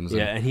the ruins.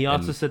 Yeah, and he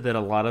also said that a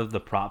lot of the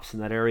props in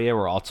that area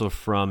were also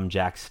from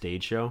Jack's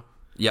stage show.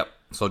 Yep.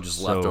 So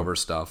just leftover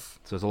stuff.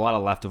 So there's a lot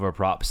of leftover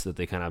props that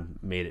they kind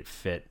of made it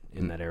fit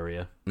in that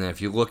area. And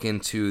if you look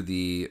into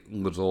the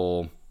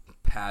little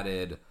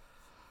padded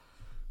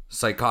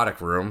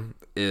psychotic room,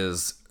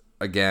 is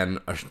again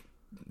a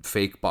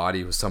fake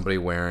body with somebody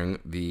wearing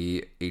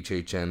the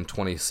HHN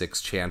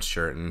 26 Chance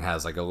shirt and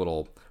has like a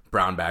little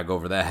brown bag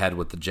over the head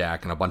with the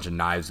Jack and a bunch of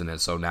knives in it.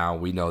 So now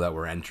we know that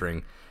we're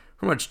entering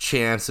pretty much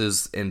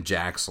Chance's and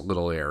Jack's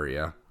little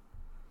area.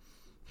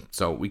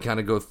 So we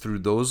kind of go through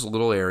those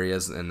little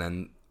areas, and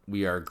then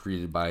we are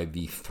greeted by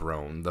the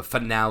throne, the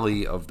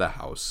finale of the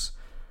house.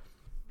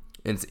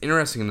 And it's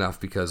interesting enough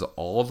because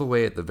all the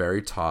way at the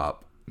very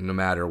top, no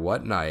matter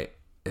what night,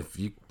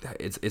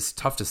 it's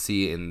tough to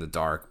see in the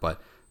dark,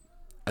 but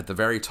at the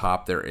very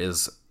top there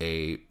is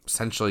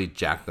essentially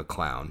Jack the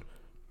Clown.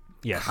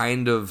 Yes.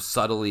 Kind of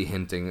subtly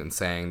hinting and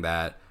saying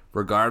that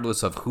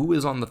regardless of who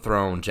is on the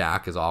throne,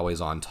 Jack is always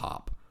on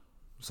top.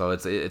 So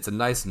it's a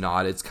nice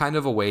nod. It's kind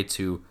of a way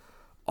to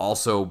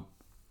also,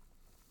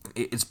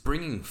 it's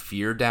bringing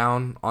fear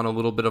down on a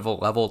little bit of a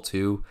level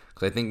too,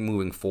 because I think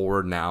moving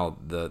forward now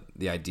the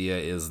idea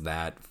is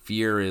that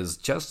fear is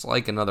just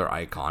like another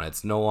icon.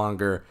 It's no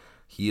longer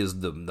he is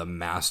the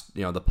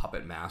master, the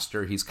puppet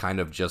master. He's kind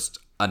of just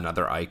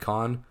another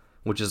icon,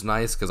 which is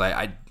nice because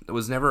I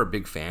was never a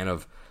big fan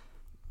of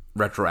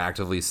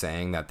retroactively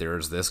saying that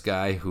there's this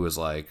guy who is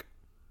like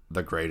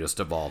the greatest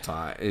of all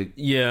time.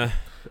 Yeah.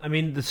 I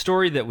mean, the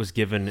story that was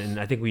given, and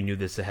I think we knew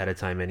this ahead of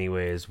time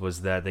anyways,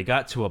 was that they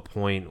got to a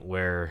point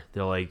where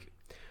they're like,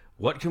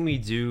 what can we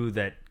do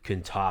that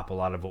can top a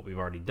lot of what we've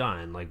already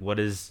done? Like, what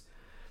is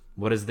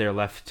there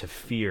left to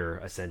fear,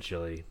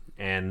 essentially?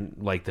 And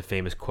like the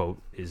famous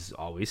quote is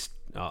always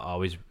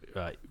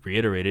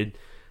reiterated,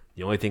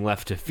 the only thing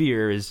left to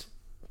fear is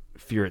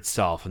fear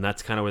itself. And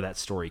that's kind of where that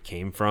story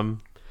came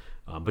from.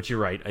 But you're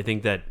right. I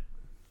think that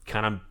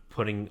kind of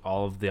putting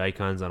all of the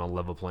icons on a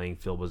level playing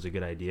field was a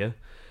good idea.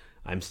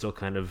 I'm still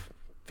kind of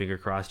finger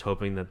crossed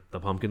hoping that the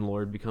Pumpkin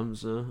Lord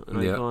becomes an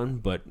icon,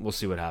 but we'll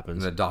see what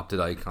happens. An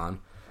adopted icon.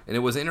 And it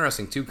was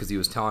interesting too because he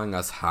was telling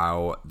us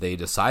how they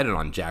decided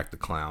on Jack the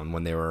Clown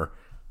when they were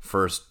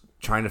first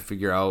trying to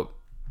figure out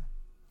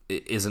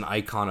is an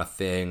icon a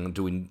thing?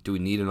 Do we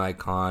need an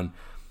icon?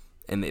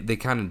 And they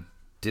kind of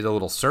did a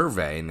little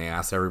survey, and they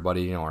asked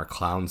everybody, are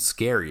clowns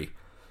scary?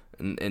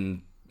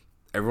 And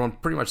everyone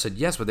pretty much said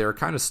yes, but they were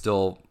kind of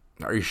still,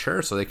 are you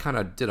sure? So they kind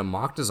of did a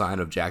mock design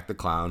of Jack the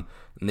Clown,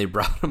 and they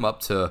brought him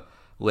up to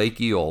Lake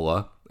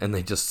Eola, and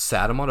they just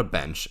sat him on a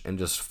bench and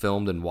just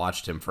filmed and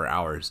watched him for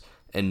hours.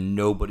 And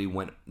nobody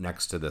went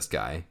next to this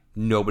guy.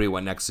 Nobody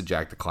went next to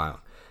Jack the Clown.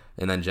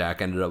 And then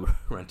Jack ended up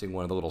renting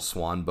one of the little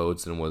swan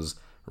boats and was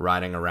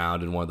riding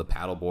around in one of the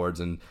paddle boards.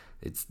 And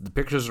the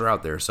pictures are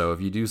out there. So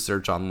if you do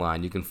search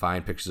online, you can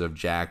find pictures of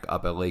Jack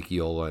up at Lake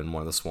Eola in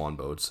one of the swan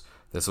boats.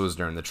 This was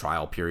during the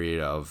trial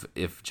period of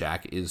if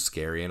Jack is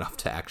scary enough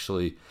to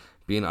actually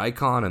be an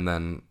icon. And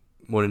then,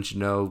 wouldn't you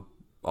know,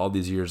 all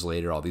these years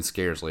later, all these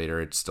scares later,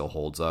 it still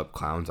holds up.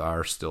 Clowns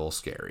are still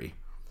scary.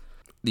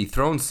 The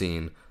throne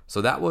scene.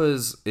 So that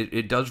was,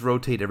 it does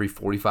rotate every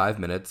 45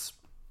 minutes.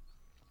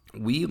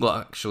 We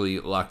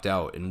actually lucked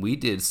out, and we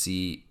did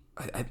see,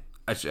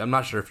 I'm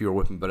not sure if you were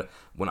with me, but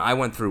when I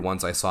went through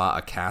once, I saw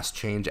a cast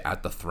change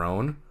at the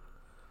throne.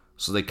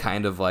 So they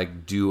kind of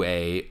like do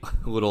a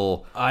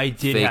little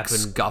fake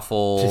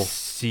scuffle. To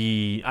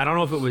see, I don't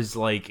know if it was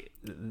like,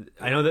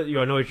 I know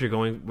what you're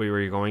going, where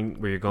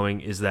you're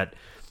going is that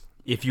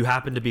if you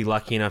happen to be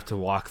lucky enough to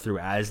walk through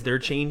as they're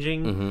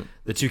changing,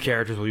 the two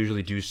characters will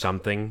usually do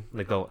something.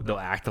 Like they'll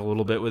act a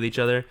little bit with each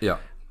other. Yeah.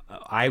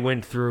 I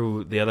went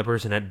through, the other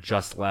person had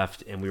just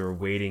left, and we were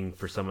waiting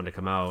for someone to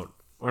come out.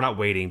 Or not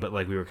waiting, but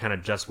like we were kind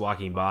of just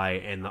walking by,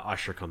 and the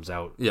usher comes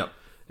out. Yep.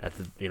 At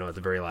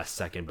the very last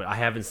second. But I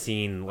haven't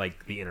seen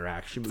like the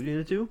interaction between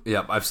the two.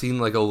 Yep. I've seen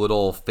like a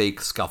little fake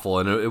scuffle,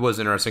 and it was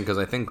interesting because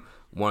I think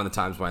one of the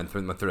times when I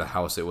went through the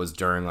house, it was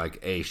during like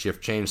a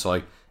shift change. So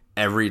like,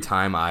 every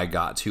time I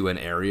got to an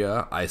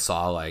area, I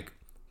saw like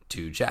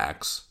 2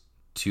 Jacks,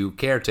 2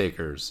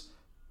 caretakers,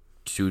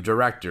 2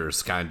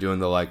 directors kind of doing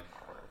the like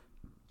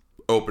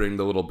opening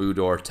the little boo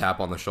door,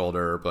 tap on the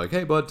shoulder, be like,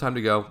 hey bud, time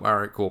to go. All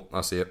right, cool,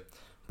 I'll see it.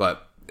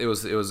 But it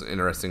was an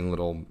interesting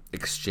little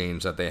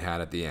exchange that they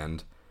had at the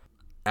end.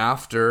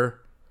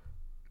 After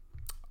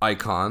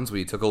Icons,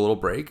 we took a little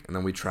break, and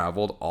then we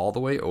traveled all the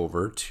way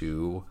over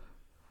to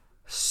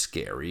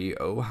Scary,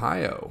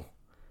 Ohio,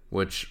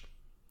 which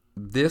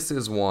this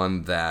is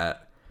one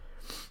that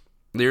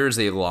there's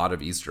a lot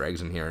of Easter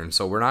eggs in here, and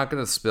so we're not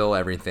going to spill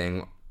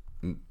everything,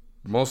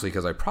 mostly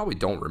because I probably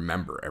don't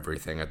remember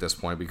everything at this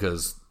point,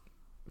 because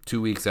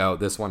 2 weeks out,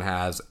 this one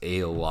has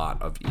a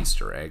lot of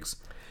Easter eggs.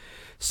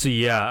 So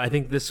yeah, I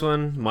think this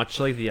one, much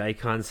like the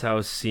Icons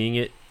house, seeing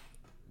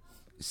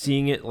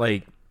it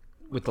like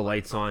with the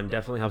lights on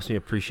definitely helps me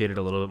appreciate it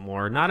a little bit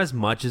more. Not as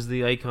much as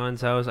the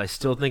Icons house. I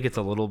still think it's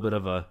a little bit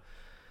of a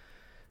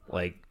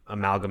like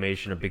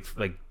amalgamation, a big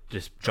like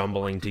just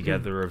jumbling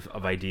together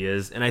of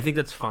ideas, and I think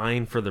that's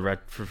fine for the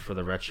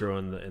retro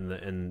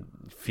and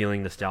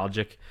feeling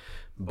nostalgic.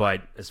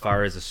 But as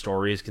far as the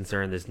story is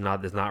concerned, there's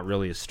not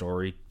really a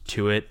story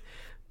to it.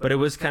 But it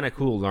was kind of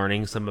cool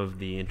learning some of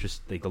the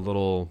interest, like the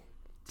little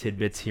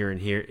tidbits here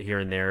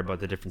and there about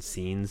the different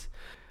scenes.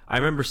 I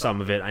remember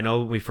some of it. I know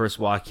when we first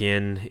walk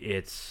in,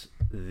 it's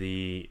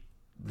the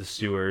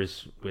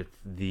sewers with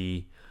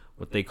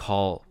what they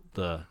call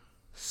the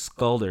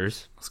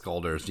Sculders.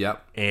 Sculders,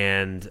 yep.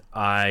 And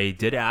I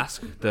did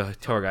ask the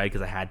tour guide,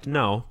 because I had to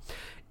know,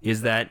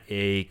 is that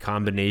a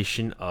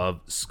combination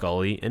of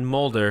Scully and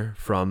Mulder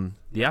from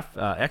the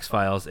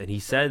X-Files? And he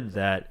said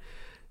that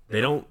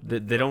they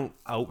don't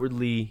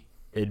outwardly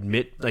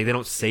admit, like they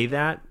don't say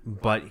that,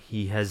 but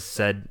he has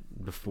said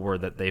before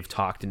that they've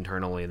talked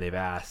internally and they've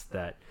asked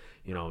that,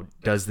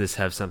 does this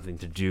have something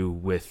to do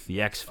with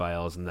the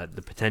X-Files, and that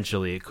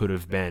potentially it could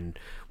have been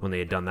when they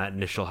had done that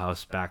initial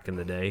house back in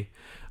the day,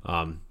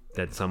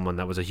 that someone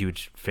that was a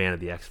huge fan of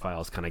the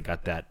X-Files kind of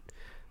got that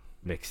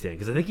mixed in.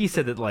 Because I think he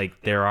said that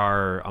like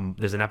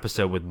there's an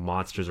episode with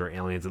monsters or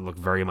aliens that look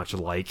very much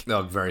like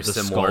very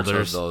similar to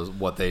those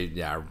what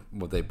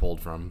they pulled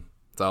from.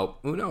 So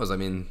who knows? I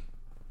mean,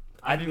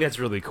 I think that's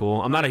really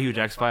cool. I'm not a huge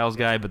X-Files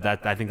guy,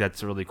 but I think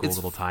that's a really cool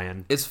little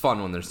tie-in. It's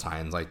fun when there's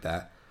tie-ins like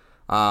that.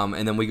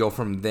 And then we go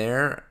from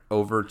there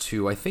over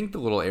to, I think, the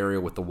little area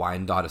with the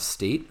Wyandotte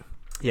Estate.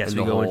 Yes,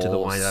 we go into the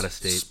Wyandotte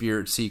Estate.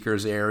 Spirit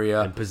Seekers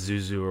area. And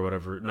Pazuzu or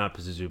whatever. Not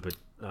Pazuzu, but...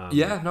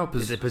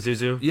 is it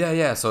Pazuzu?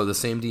 Yeah. So the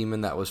same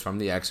demon that was from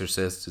The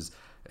Exorcist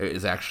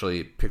is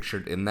actually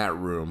pictured in that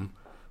room,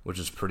 which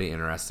is pretty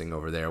interesting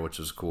over there, which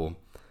is cool.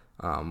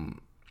 And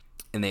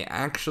they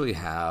actually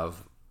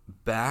have,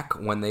 back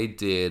when they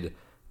did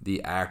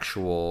the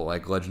actual,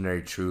 like,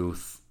 Legendary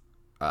Truth,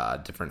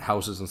 different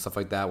houses and stuff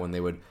like that, when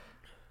they would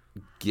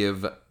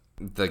give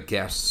the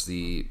guests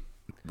the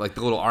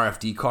little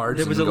RFD cards,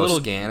 there was and a little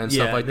scan and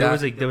stuff like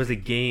that. There was a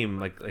game,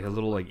 like a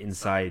little like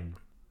inside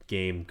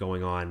game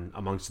going on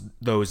amongst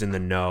those in the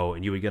know,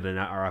 and you would get an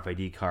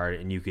RFID card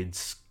and you could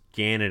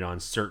scan it on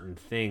certain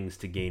things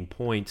to gain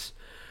points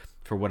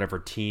for whatever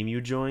team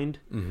you joined.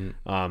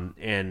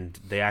 Mm-hmm. And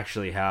they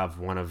actually have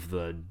one of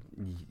the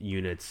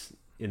units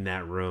in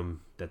that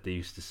room that they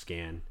used to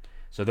scan.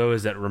 So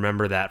those that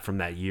remember that from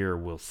that year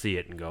will see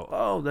it and go,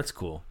 "Oh, that's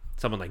cool."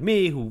 Someone like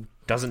me who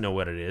doesn't know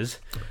what it is.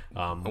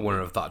 I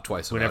wouldn't have thought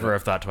twice about it. Whenever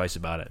I've thought twice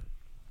about it.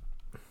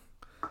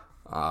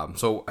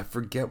 So I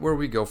forget where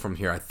we go from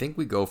here. I think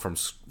we go from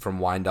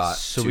Wyandotte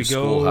So to we go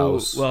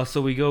Schoolhouse. well.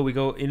 So we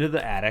go into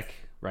the attic,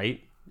 right?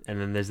 And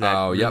then there's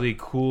that really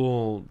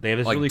cool. They have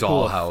this Like really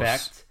cool dollhouse.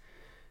 effect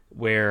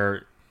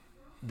where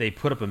they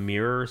put up a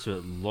mirror, so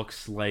it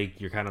looks like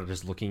you're kind of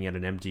just looking at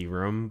an empty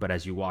room. But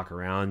as you walk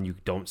around, you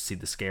don't see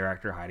the scare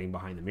actor hiding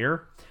behind the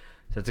mirror.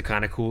 So it's a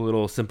kind of cool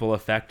little simple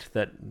effect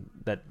that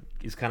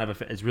is kind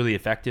of is really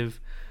effective.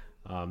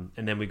 And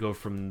then we go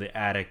from the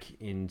attic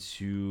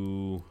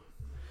into.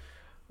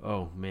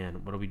 Oh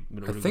man, what do we?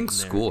 I think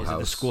Schoolhouse. Is it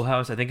the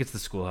Schoolhouse? I think it's the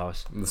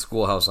Schoolhouse. In the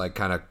Schoolhouse, like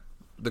kind of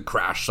the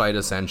crash site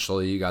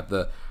essentially. You got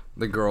the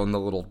girl in the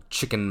little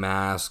chicken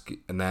mask,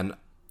 and then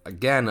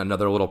again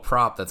another little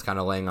prop that's kind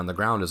of laying on the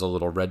ground is a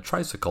little red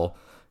tricycle.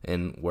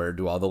 And where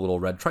do all the little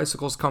red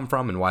tricycles come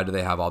from? And why do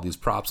they have all these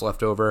props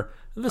left over?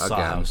 The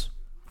Sawhouse.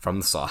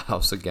 From the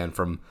Sawhouse again.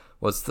 From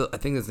I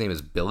think his name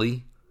is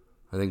Billy.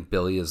 I think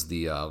Billy is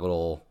the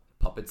little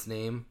puppet's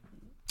name.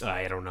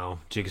 I don't know.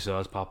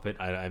 Jigsaw's puppet.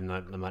 I'm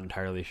not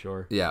entirely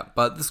sure. Yeah,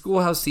 but the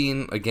Schoolhouse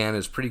scene again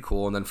is pretty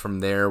cool, and then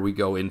from there we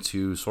go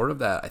into sort of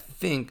that. I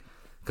think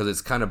because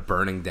it's kind of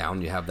burning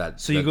down. You have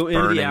that. So you go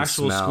into the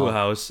actual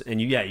schoolhouse,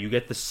 and you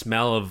get the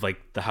smell of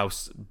like the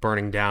house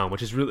burning down,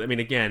 which is really. I mean,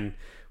 again,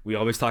 we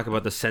always talk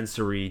about the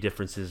sensory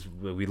differences.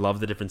 We love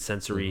the different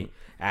sensory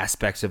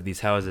aspects of these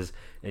houses,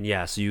 and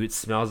it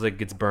smells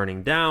like it's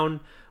burning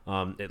down.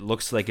 It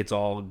looks like it's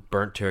all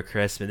burnt to a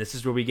crisp, and this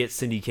is where we get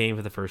Cindy Kane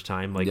for the first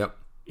time. Like. Yep.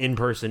 In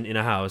person in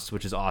a house,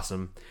 which is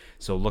awesome.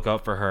 So look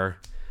out for her.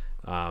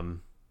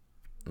 And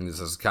this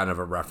is kind of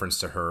a reference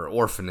to her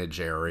orphanage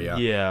area.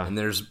 Yeah. And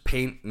there's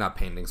not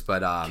paintings,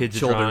 but Kids'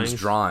 children's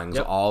drawings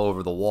Yep. all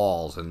over the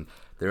walls. And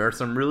there are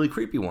some really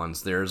creepy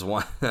ones. There's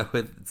one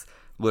with it's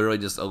literally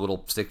just a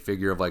little stick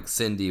figure of like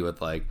Cindy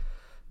with like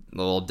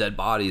little dead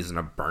bodies and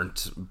a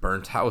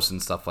burnt house and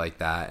stuff like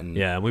that. And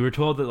yeah, we were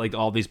told that like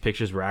all these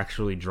pictures were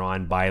actually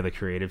drawn by the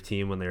creative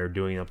team when they were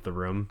doing up the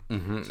room.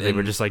 Mm-hmm. So they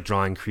were just like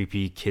drawing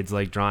creepy kids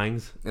like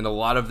drawings. And a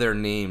lot of their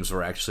names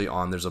were actually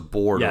on. There's a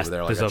board over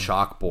there, like a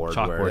chalkboard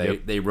where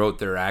they wrote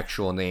their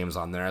actual names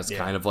on there as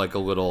kind of like a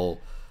little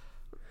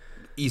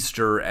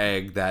Easter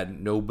egg that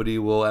nobody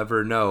will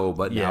ever know,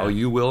 but now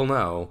you will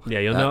know. Yeah,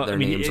 you'll know. Their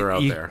names are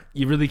out there.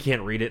 You really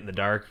can't read it in the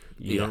dark.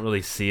 You don't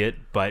really see it,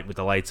 but with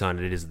the lights on,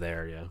 it is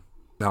there. Yeah.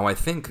 Now I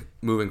think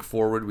moving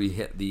forward, we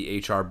hit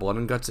the HR Blood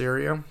and Guts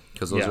area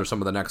because those are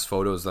some of the next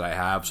photos that I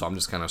have. So I'm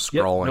just kind of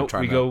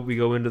scrolling. We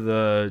go into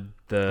the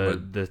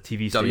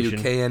TV station.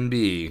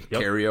 WKNB,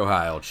 Cary,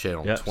 Ohio,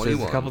 channel 21. So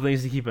there's a couple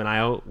things to keep an eye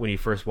out when you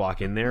first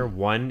walk in there.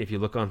 One, if you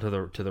look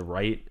onto to the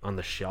right on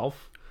the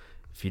shelf.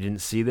 If you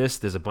didn't see this,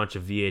 there's a bunch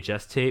of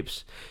VHS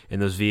tapes,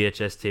 and those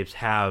VHS tapes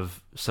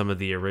have some of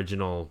the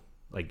original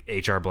like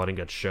HR Blood and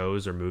Guts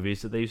shows or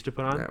movies that they used to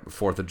put on. Yeah,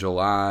 4th of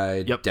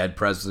July, Dead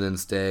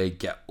President's Day,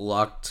 Get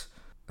Lucked,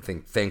 I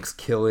think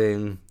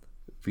Thanksgiving,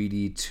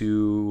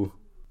 VD2,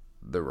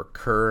 The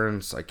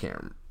Recurrence. I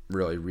can't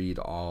really read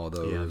all of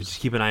those. Yeah,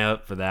 just keep an eye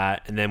out for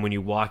that. And then when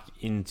you walk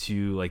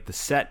into like the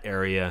set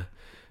area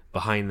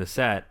behind the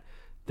set,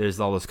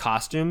 there's all those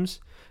costumes.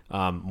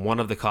 One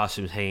of the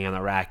costumes hanging on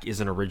the rack is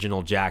an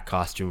original Jack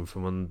costume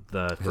from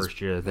the first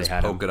year that they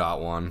had him. Polka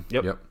dot one.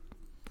 Yep.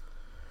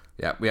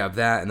 Yeah, we have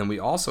that, and then we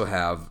also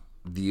have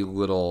the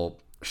little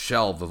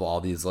shelf of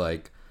all these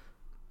like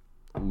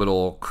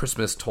little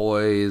Christmas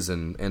toys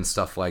and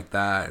stuff like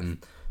that,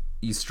 and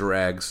Easter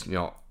eggs.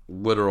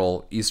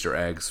 Literal Easter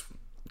eggs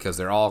because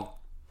they're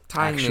all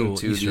tying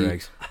into Easter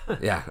eggs.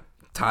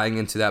 tying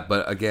into that.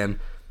 But again,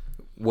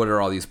 what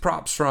are all these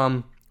props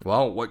from?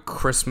 Well, what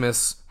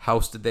Christmas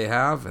house did they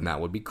have? And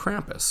that would be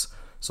Krampus.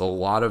 So a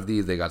lot of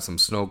these, they got some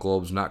snow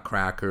globes,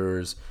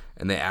 nutcrackers,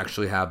 and they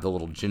actually have the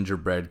little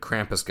gingerbread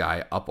Krampus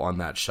guy up on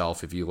that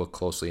shelf if you look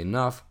closely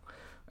enough.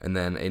 And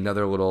then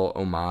another little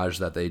homage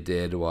that they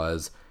did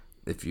was,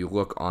 if you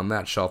look on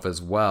that shelf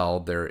as well,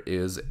 there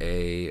is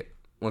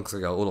looks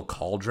like a little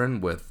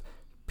cauldron with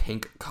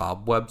pink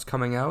cobwebs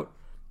coming out.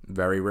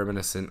 Very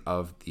reminiscent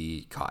of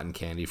the cotton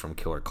candy from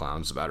Killer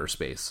Clowns of Outer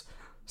Space.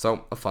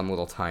 So a fun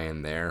little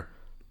tie-in there.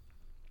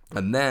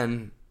 And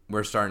then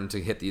we're starting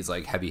to hit these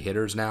like heavy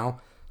hitters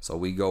now. So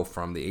we go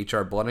from the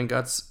HR Blood and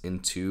Guts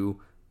into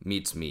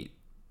Meets Meat,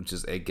 which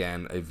is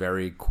again a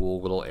very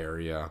cool little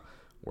area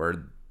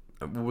where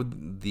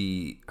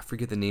I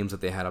forget the names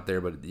that they had up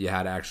there, but you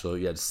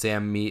had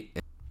Sam Meat.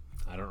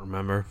 I don't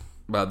remember.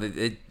 Well,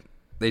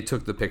 they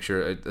took the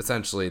picture.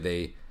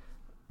 Essentially,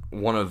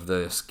 one of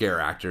the scare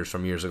actors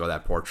from years ago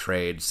that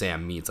portrayed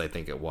Sam Meats, I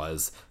think it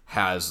was,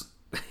 has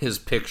his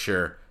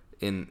picture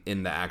in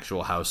the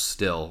actual house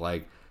still,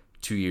 like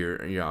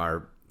 2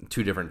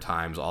 different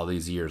times all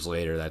these years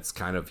later. That's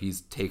kind of,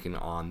 he's taken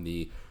on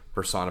the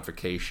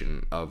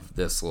personification of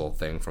this little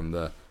thing from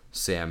the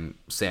Sam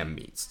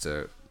Meats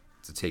to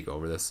take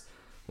over this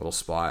little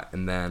spot.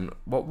 And then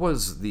what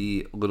was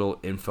the little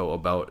info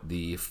about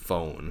the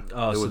phone?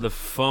 The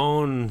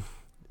phone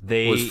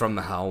was from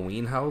the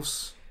Halloween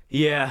house.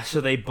 Yeah,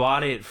 so they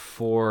bought it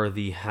for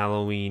the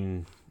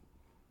Halloween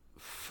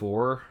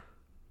 4,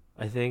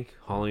 I think.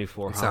 Halloween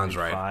 4, Sounds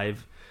Halloween right.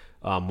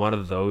 5. One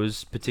of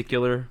those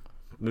particular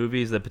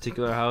movies, that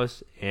particular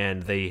house,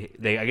 and they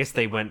I guess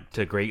they went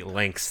to great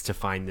lengths to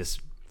find this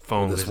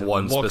phone. This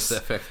one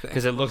specific thing.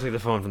 Because it looks like the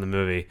phone from the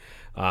movie.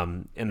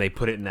 And they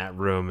put it in that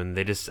room, and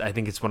I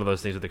think it's one of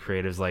those things with the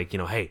creatives, like,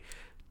 hey,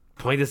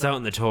 point this out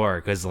in the tour,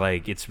 because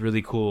like it's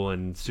really cool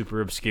and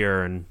super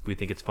obscure, and we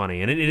think it's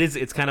funny, and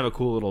it's kind of a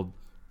cool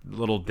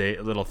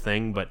little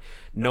thing, but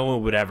no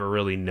one would ever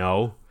really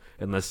know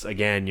unless,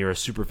 again, you're a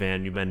super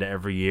fan, you've been to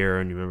every year,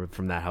 and you remember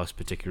from that house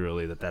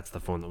particularly that's the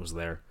phone that was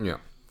there. Yeah.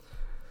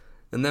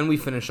 And then we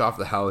finish off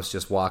the house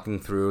just walking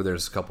through.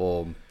 There's a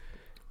couple.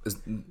 I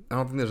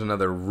don't think there's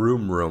another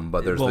room,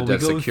 but there's the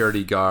dead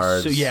security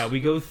guards. So yeah, we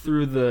go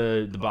through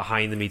the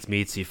behind the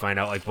meats. So you find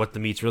out like what the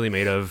meat's really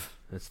made of.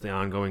 That's the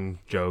ongoing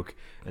joke.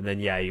 And then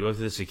yeah, you go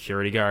through the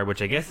security guard,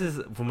 which I guess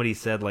is, from what he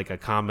said, like a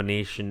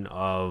combination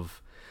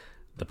of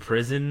the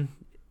prison.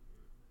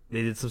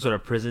 They did some sort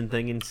of prison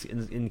thing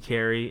in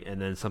Cary, and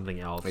then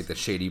something else, like the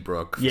Shady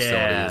Brook.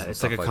 Yeah, and it's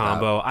stuff like a like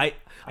combo. That.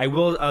 I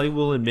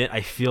will admit,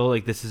 I feel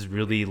like this is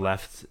really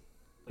left.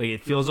 Like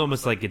it feels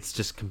almost like it's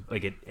just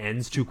like it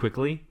ends too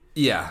quickly.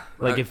 Yeah,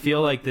 Like it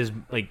feel like there's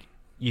like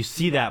you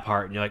see that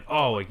part and you're like,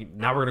 oh, like,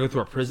 now we're gonna go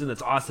through a prison.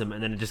 That's awesome,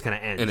 and then it just kind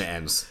of ends. And it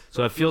ends.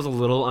 So it feels a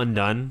little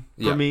undone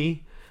for Yeah.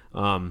 me.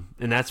 And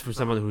that's for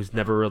someone who's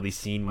never really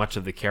seen much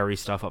of the Cary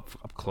stuff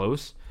up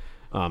close.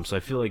 So I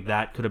feel like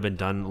that could have been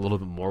done a little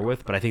bit more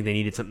with, but I think they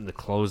needed something to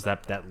close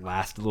that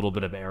last little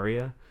bit of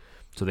area.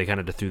 So they kind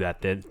of threw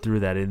that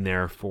in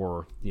there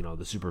for,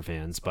 the super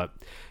fans. But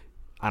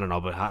I don't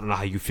know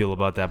how you feel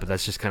about that, but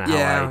that's just kind of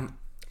how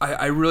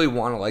I really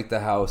want to like the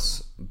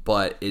house,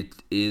 but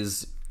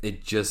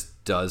it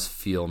just does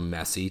feel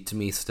messy to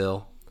me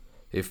still.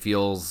 It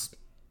feels,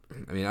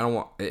 I don't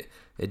want it.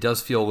 It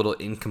does feel a little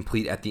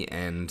incomplete at the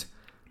end.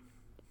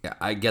 Yeah,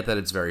 I get that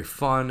it's very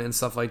fun and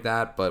stuff like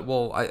that, but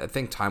I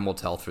think time will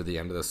tell through the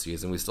end of the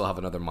season. We still have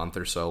another month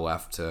or so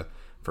left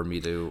for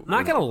me to. I'm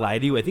not gonna lie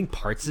to you. I think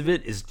parts of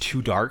it is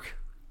too dark.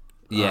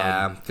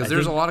 Yeah, because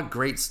there's a lot of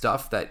great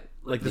stuff that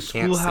like the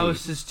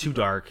schoolhouse is too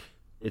dark.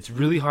 It's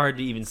really hard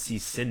to even see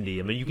Cindy.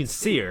 You can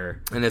see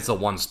her, and it's a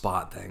one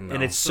spot thing, though.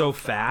 And it's so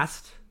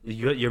fast.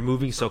 You're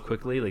moving so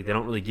quickly. Like they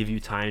don't really give you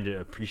time to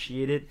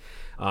appreciate it.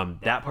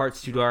 That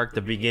part's too dark.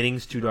 The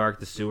beginning's too dark.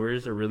 The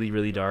sewers are really,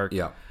 really dark.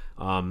 Yeah.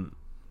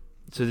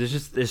 So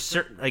there's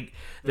certain, like,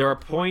 there are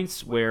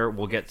points where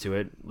we'll get to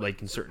it,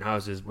 like in certain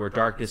houses where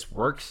darkness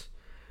works,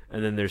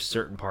 and then there's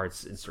certain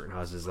parts in certain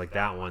houses like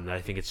that one that I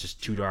think it's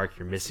just too dark.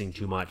 You're missing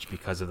too much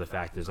because of the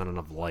fact there's not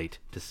enough light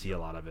to see a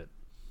lot of it.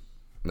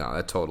 No,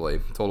 that totally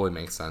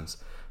makes sense.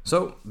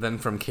 So then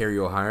from Cary,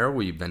 Ohio,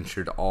 we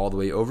ventured all the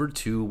way over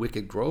to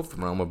Wicked Grove, the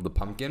realm of the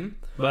pumpkin.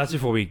 Well, that's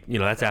before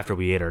that's after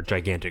we ate our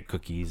gigantic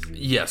cookies. And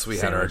yes, we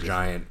had our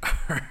giant,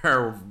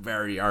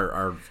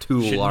 our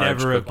two Should large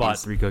never have cookies. bought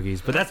 3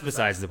 cookies, but that's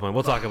besides the point.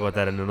 We'll talk about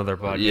that in another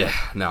podcast. Yeah,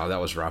 no, that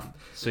was rough.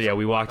 So yeah,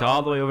 we walked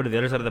all the way over to the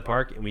other side of the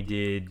park, and we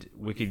did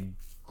Wicked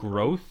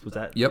Growth. Was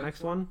that the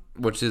next one?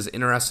 Which is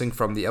interesting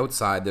from the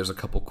outside. There's a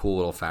couple cool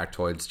little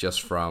factoids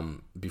just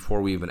from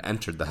before we even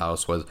entered the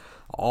house. Was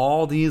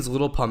all these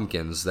little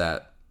pumpkins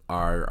that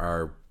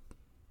are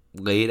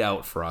laid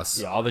out for us.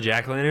 Yeah, all the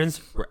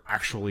jack-o'-lanterns were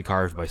actually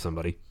carved by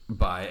somebody.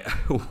 By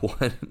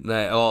one.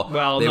 They no,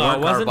 weren't it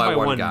wasn't by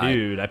one guy.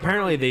 dude.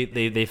 Apparently,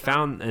 they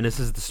found, and this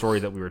is the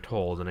story that we were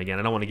told. And again,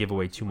 I don't want to give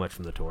away too much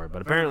from the tour,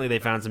 but apparently they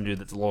found some dude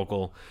that's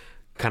local,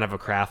 kind of a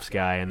crafts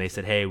guy, and they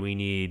said, "Hey, we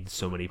need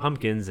so many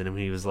pumpkins." And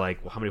he was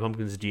like, "Well, how many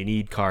pumpkins do you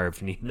need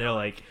carved?" And they're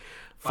like,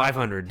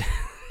 500.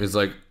 It's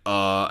like,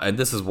 and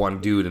this is one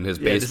dude in his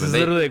basement. This is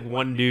literally like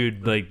one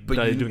dude,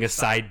 doing a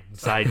side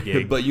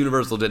gig. But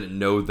Universal didn't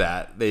know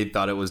that. They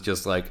thought it was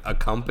just like a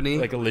company,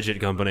 like a legit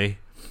company.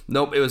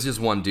 Nope, it was just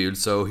one dude.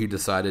 So he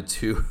decided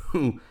to,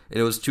 and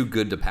it was too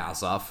good to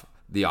pass off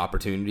the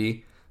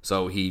opportunity.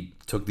 So he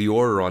took the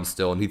order on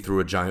still, and he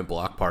threw a giant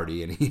block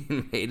party, and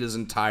he made his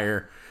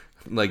entire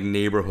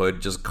neighborhood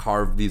just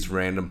carve these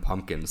random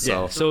pumpkins.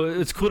 So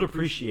it's cool to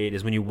appreciate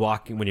is when you're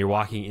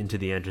walking into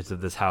the entrance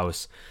of this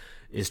house,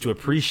 is to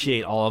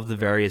appreciate all of the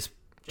various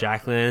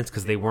jack-o'-lanterns,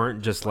 because they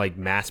weren't just like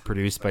mass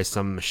produced by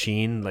some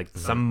machine. Like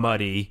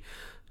somebody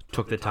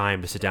took the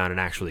time to sit down and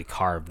actually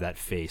carve that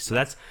face. So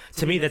that's,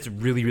 to me, that's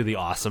really, really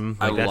awesome.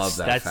 I love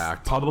that fact.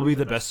 That's probably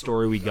the best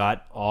story we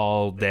got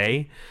all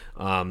day.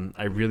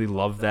 I really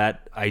love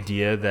that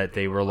idea that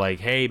they were like,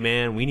 "Hey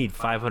man, we need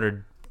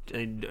 500."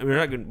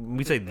 When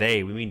we say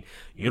they, we mean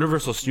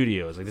Universal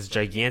Studios, like this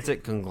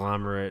gigantic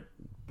conglomerate,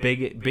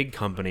 big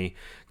company,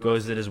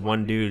 goes to this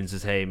one dude and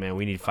says, "Hey man,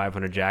 we need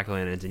 500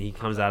 jack-o'-lanterns," and he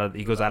goes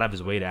out of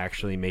his way to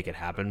actually make it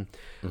happen.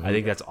 Mm-hmm. I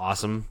think that's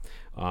awesome.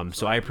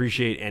 So I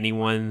appreciate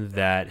anyone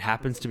that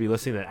happens to be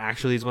listening that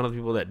actually is one of the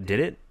people that did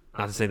it.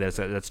 Not to say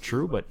that's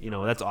true, but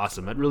that's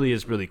awesome. That really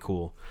is really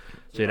cool.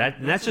 So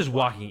that's just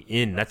walking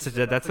in. That's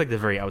like the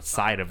very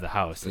outside of the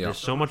house. Yeah. There's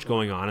so much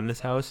going on in this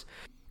house.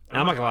 And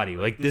I'm not gonna lie to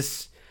you, like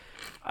this.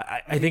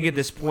 I think at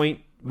this point,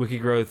 Wicked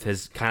Growth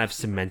has kind of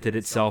cemented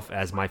itself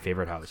as my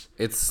favorite house.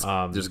 It's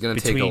there's going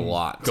to take a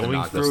lot to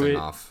knock this thing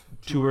off.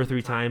 2 or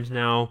 3 times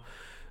now.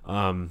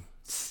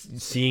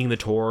 Seeing the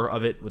tour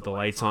of it with the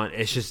lights on,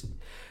 it's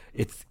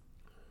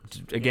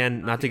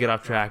again, not to get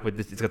off track, but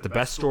it's got the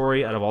best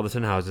story out of all the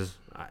 10 houses.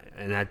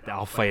 And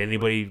I'll fight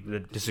anybody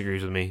that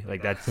disagrees with me.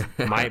 Like, that's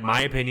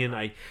my opinion.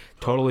 I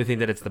totally think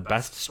that it's the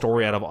best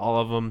story out of all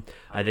of them.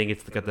 I think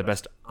it's got the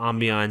best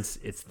ambiance.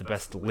 It's the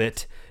best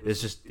lit.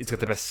 It's got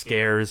the best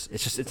scares.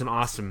 It's such an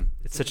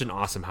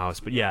awesome house.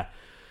 But yeah,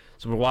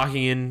 so we're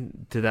walking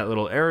into that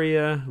little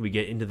area. We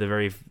get into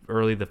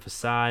the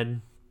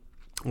facade.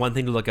 One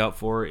thing to look out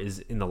for is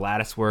in the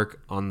lattice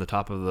work on the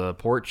top of the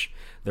porch,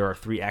 there are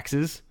 3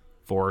 X's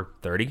for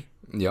 30.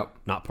 Yep.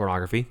 Not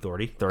pornography.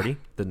 30.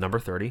 The number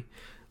 30.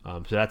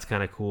 So that's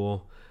kind of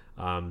cool.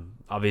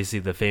 Obviously,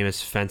 the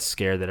famous fence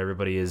scare that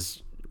everybody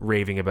is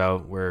raving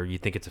about, where you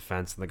think it's a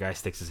fence and the guy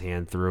sticks his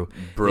hand through.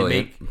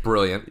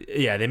 Brilliant.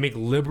 Yeah, they make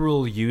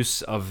liberal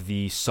use of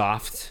the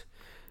soft,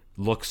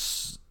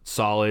 looks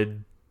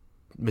solid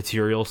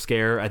material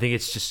scare. I think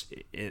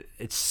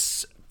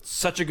it's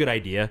such a good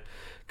idea.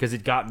 Because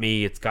it got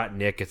me, it's got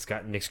Nick, it's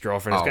got Nick's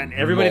girlfriend, it's got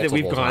everybody that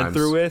we've gone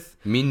through with.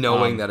 Me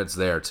knowing that it's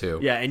there too.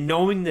 Yeah, and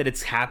knowing that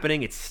it's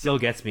happening, it still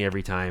gets me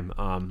every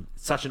time.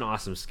 Such an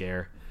awesome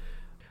scare.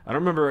 I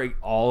don't remember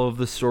all of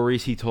the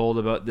stories he told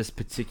about this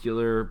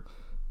particular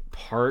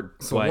part.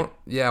 But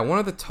one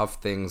of the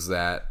tough things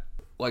that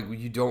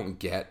you don't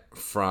get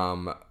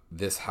from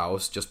this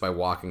house just by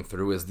walking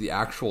through is the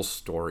actual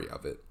story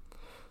of it.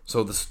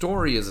 So the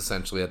story is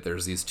essentially that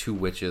there's these 2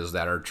 witches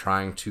that are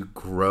trying to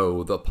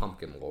grow the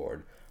Pumpkin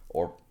Lord.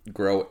 Or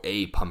grow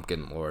a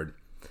Pumpkin Lord.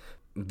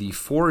 The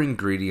 4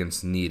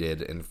 ingredients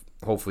needed, and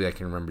hopefully I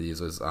can remember these,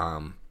 was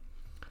I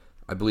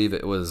believe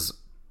it was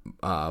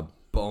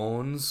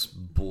bones,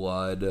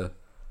 blood,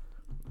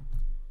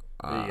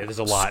 there's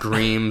a lot.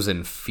 Screams,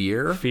 and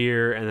fear.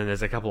 And then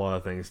there's a couple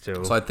other things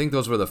too. So I think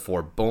those were the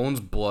 4: bones,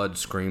 blood,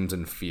 screams,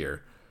 and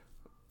fear.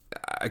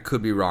 I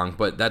could be wrong,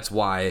 but that's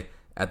why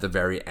at the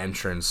very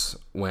entrance,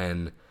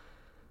 when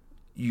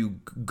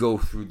you go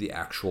through the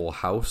actual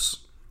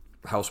house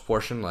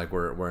portion, like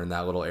we're in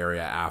that little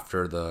area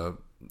after the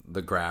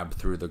grab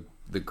through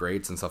the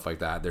grates and stuff like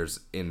that, there's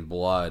in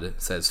blood,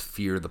 it says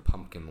fear the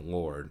Pumpkin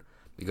Lord,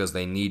 because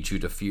they need you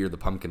to fear the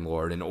Pumpkin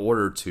Lord in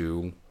order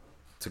to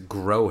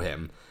grow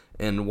him.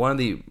 And one of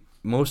the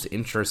most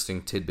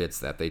interesting tidbits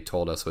that they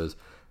told us was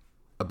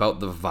about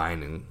the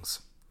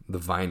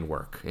vine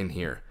work in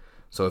here.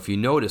 So if you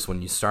notice,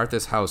 when you start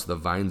this house, the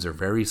vines are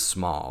very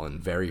small and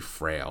very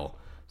frail,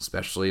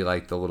 especially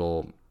like the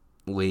little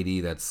lady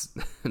that's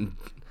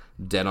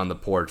dead on the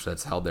porch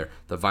that's held there.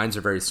 The vines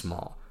are very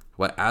small.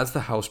 But as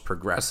the house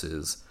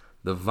progresses,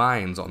 the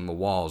vines on the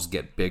walls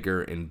get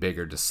bigger and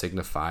bigger to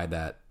signify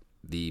that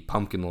the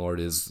Pumpkin Lord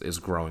is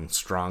growing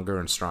stronger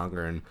and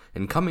stronger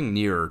and coming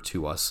nearer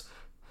to us.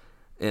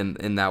 And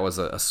that was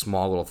a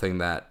small little thing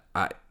that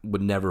I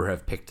would never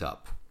have picked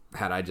up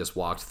had I just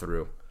walked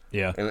through.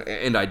 Yeah.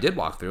 And I did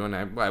walk through, and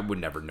I would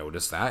never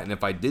notice that. And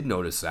if I did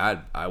notice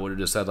that, I would have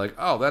just said, like,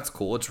 oh, that's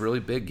cool. It's really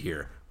big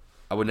here.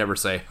 I would never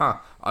say,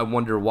 I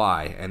wonder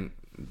why. And,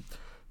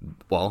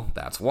 well,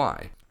 that's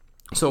why.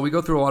 So we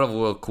go through a lot of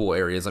little cool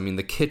areas. I mean,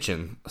 the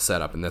kitchen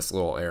setup in this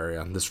little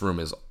area, this room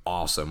is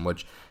awesome,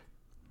 which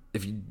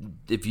if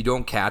you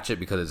don't catch it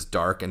because it's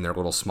dark and they're a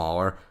little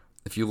smaller,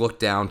 if you look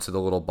down to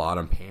the little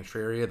bottom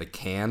pantry area, the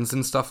cans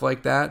and stuff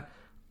like that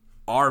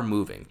are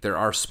moving. There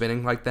are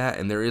spinning like that,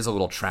 and there is a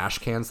little trash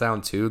can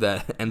sound too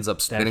that ends up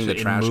spinning the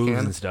trash can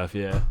and stuff.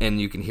 Yeah, and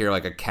you can hear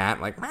like a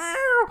cat like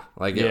meow,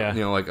 like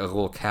like a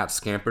little cat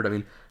scampered. I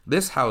mean,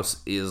 this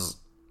house is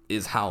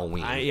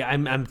Halloween.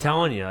 I'm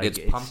telling you, it's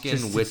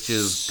pumpkin,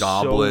 witches,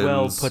 goblins, so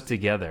well put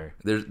together.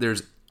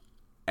 There's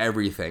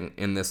everything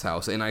in this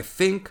house, and I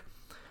think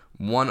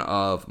one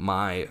of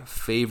my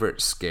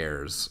favorite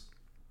scares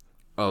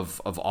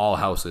of all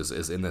houses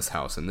is in this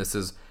house, and this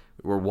is.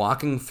 We're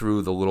walking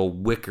through the little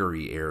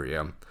wickery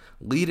area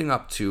leading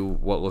up to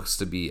what looks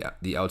to be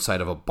the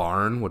outside of a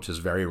barn, which is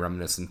very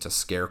reminiscent to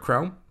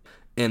Scarecrow.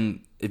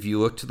 And if you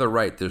look to the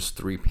right, there's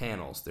 3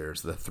 panels.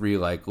 There's the 3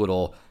 like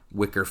little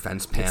wicker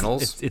fence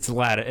panels. It's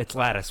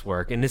lattice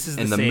work, and this is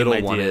the same middle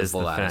idea one as is the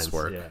lattice fence.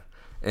 work. Yeah.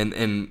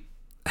 And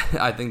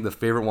I think the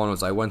favorite one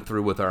was I went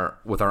through with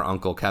our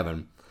Uncle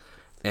Kevin,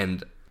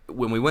 and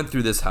when we went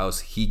through this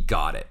house, he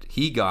got it.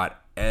 He got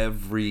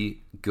every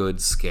good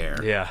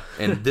scare. Yeah.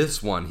 And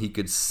this one, he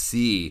could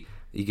see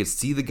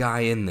the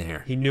guy in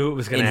there. He knew it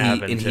was going to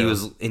happen.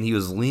 He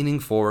was leaning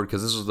forward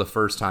because this was the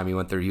first time he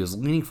went there. He was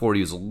leaning forward.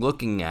 He was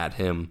looking at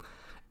him,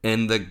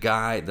 and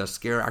the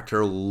scare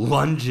actor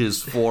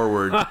lunges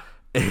forward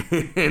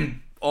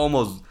and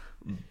almost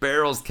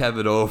barrels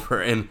Kevin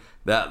over, and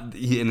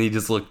he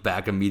just looked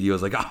back immediately. He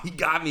was like, "Oh, he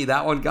got me.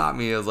 That one got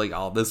me." I was like,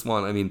 "Oh, this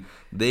one." I mean,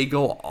 they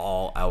go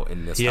all out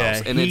in this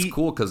house, and it's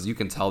cool because you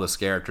can tell the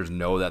characters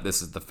know that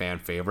this is the fan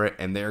favorite,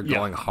 and they're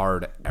going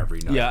hard every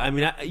night. Yeah, I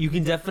mean, you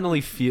can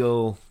definitely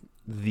feel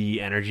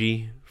the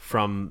energy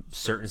from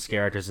certain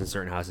characters in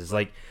certain houses.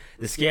 Like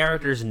the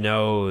characters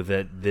know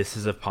that this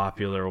is a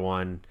popular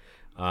one.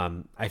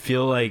 I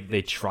feel like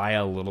they try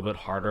a little bit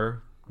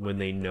harder when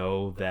they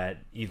know that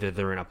either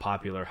they're in a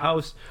popular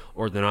house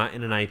or they're not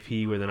in an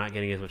IP where they're not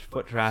getting as much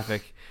foot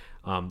traffic.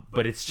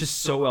 But it's just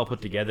so well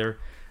put together.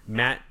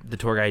 Matt, the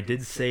tour guide,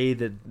 did say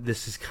that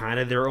this is kind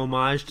of their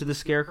homage to the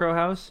Scarecrow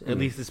house, at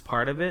least as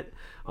part of it.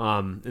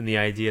 And the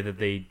idea that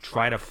they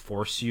try to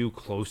force you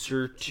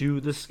closer to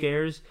the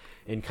scares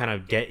and kind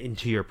of get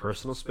into your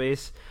personal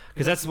space.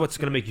 Because that's what's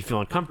going to make you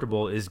feel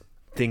uncomfortable, is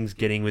things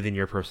getting within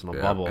your personal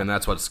bubble. And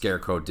that's what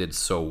Scarecrow did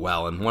so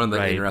well. And one of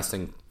the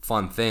interesting,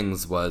 fun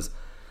things was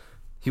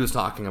he was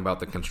talking about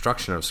the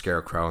construction of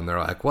Scarecrow, and they're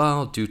like,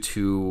 well, due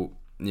to,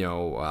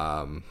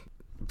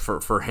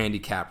 for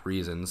handicap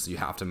reasons, you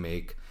have to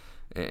make,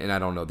 and I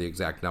don't know the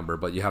exact number,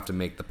 but you have to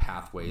make the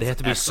pathways. They have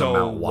to be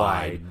so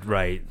wide,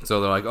 right? So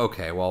they're like,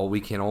 okay, well,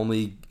 we can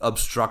only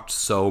obstruct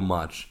so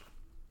much.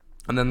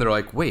 And then they're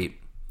like, wait,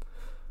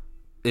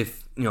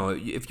 if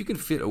you can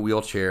fit a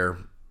wheelchair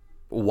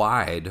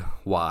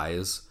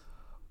wise,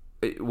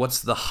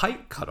 what's the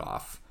height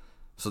cutoff?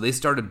 So they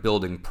started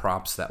building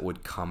props that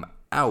would come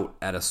out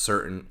at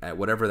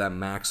whatever that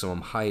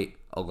maximum height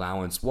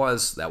allowance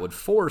was, that would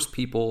force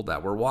people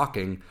that were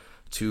walking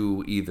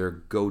to either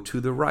go to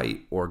the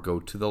right or go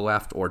to the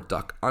left or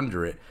duck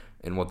under it.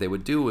 And what they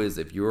would do is,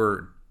 if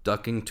you're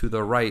ducking to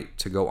the right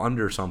to go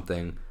under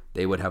something,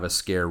 they would have a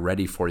scare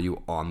ready for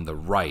you on the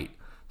right.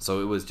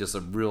 So it was just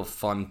a real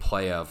fun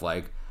play of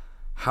like,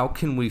 how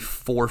can we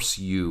force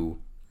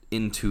you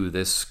into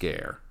this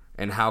scare?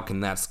 And how can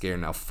that scare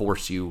now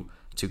force you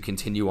to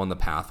continue on the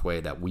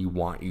pathway that we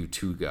want you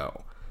to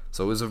go?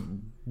 So it was a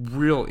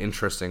real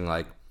interesting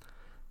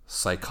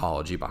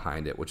psychology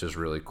behind it, which is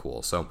really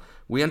cool. So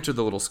we entered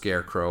the little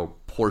Scarecrow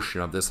portion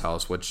of this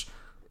house, which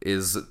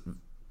is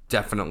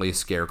definitely a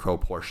Scarecrow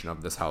portion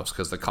of this house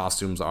because the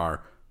costumes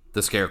are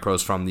the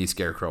Scarecrows from the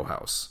Scarecrow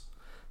house.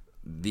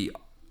 The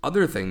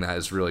other thing that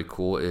is really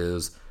cool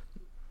is,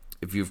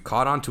 if you've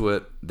caught onto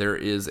it, there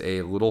is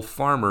a little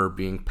farmer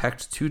being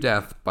pecked to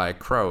death by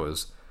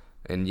crows.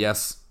 And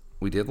yes,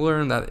 we did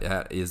learn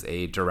that is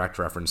a direct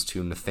reference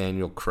to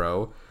Nathaniel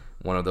Crow,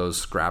 one of those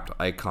scrapped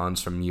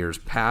icons from years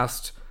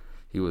past.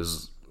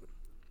 His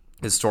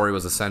story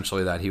was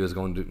essentially that he was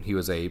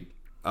a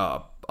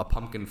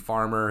pumpkin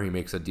farmer. He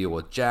makes a deal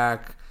with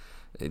Jack.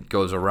 It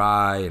goes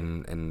awry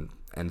and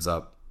ends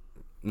up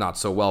not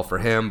so well for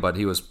him, but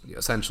he was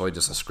essentially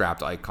just a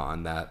scrapped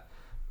icon that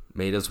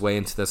made his way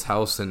into this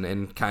house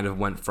and kind of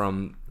went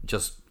from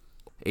just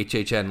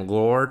HHN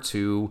lore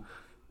to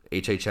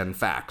HHN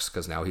facts,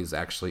 because now he's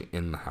actually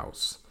in the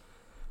house.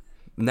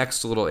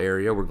 Next little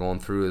area we're going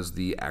through is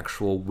the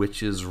actual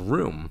witch's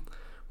room,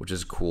 which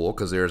is cool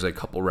because there's a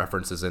couple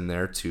references in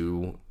there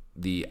to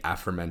the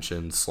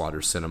aforementioned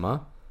Slaughter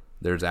Cinema.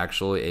 There's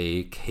actually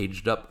a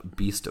caged up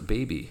beast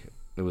baby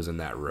that was in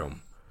that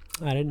room.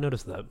 I didn't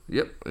notice that.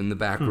 Yep, in the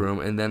back room.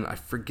 And then I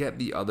forget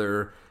the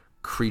other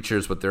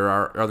creatures, but there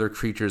are other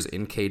creatures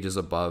in cages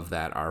above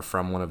that are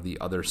from one of the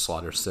other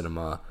Slaughter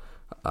Cinema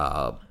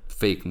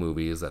fake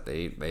movies that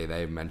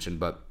they mentioned.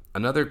 But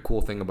another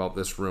cool thing about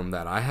this room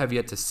that I have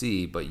yet to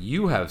see, but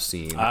you have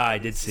seen. I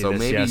did see so this,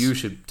 maybe yes. you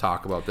should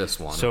talk about this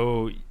one.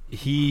 So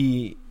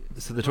the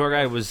tour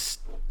guide was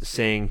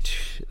saying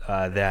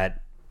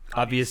that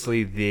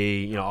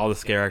obviously all the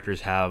scare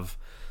actors have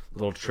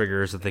little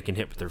triggers that they can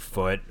hit with their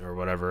foot or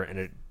whatever, and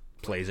it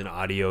plays an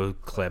audio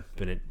clip,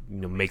 and it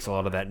makes a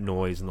lot of that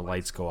noise, and the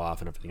lights go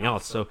off and everything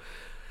else. So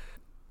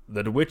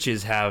the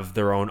witches have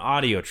their own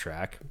audio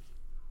track,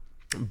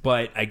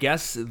 but I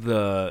guess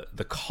the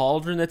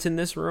cauldron that's in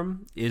this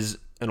room is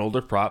an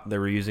older prop they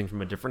were using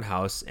from a different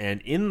house, and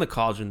in the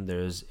cauldron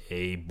there's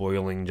a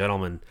boiling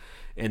gentleman,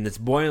 and this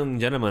boiling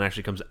gentleman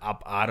actually comes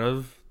up out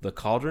of the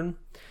cauldron.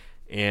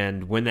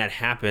 And when that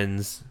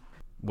happens,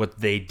 what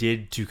they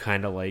did to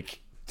kind of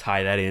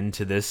tie that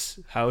into this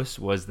house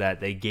was that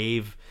they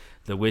gave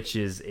the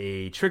witches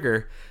a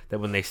trigger that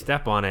when they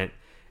step on it,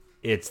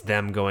 it's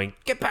them going,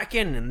 get back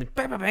in, and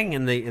bang, bang, bang,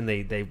 and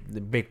they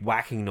make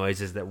whacking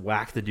noises that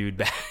whack the dude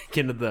back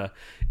into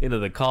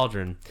the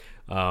cauldron,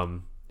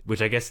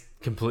 which I guess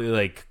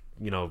completely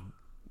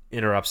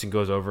interrupts and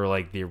goes over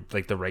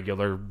the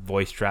regular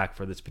voice track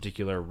for this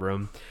particular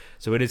room.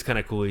 So it is kind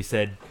of cool. He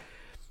said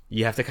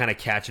you have to kind of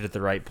catch it at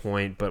the right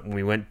point, but when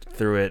we went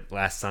through it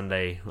last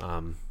Sunday,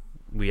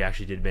 we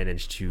actually did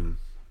manage to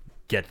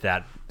get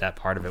that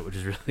part of it, which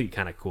is really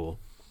kind of cool.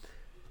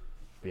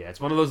 But yeah,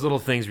 it's one of those little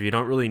things where you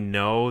don't really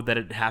know that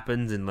it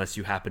happens unless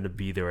you happen to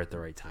be there at the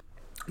right time.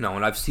 No,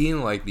 and I've seen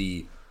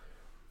the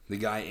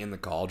guy in the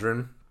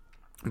cauldron,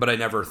 but I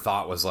never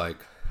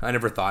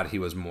thought he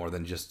was more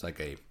than just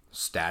a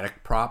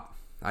static prop.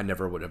 I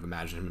never would have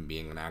imagined him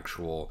being an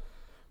actual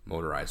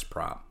motorized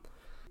prop.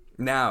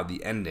 Now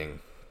the ending,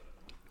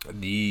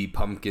 the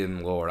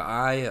pumpkin lord.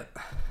 I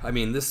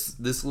mean this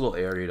little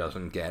area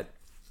doesn't get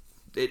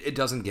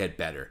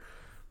better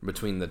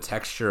between the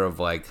texture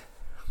of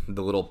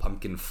the little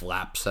pumpkin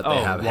flaps that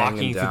they have walking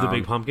hanging down through the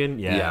big pumpkin.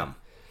 Yeah.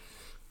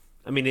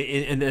 I mean,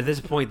 and at this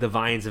point, the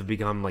vines have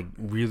become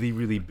really,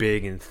 really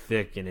big and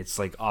thick, and it's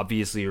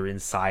obviously you're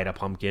inside a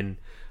pumpkin.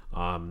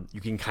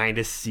 You can kind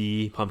of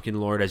see Pumpkin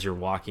Lord as you're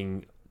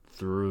walking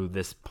through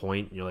this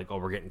point. You're like, oh,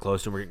 we're getting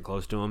close to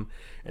him.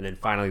 And then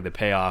finally the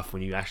payoff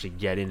when you actually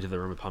get into the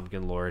room of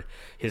Pumpkin Lord.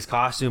 His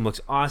costume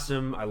looks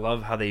awesome. I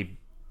love how they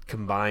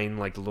combine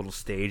like the little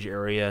stage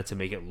area to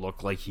make it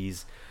look like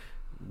he's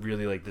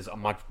really like this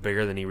much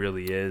bigger than he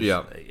really is.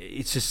 Yeah,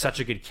 it's just such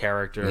a good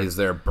character. He's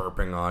there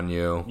burping on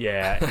you.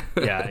 Yeah.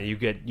 You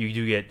get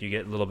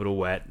a little bit of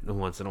wet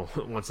once in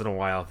a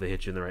while if they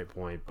hit you in the right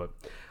point. But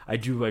I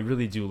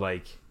really do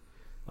like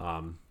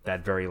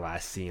that very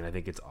last scene. I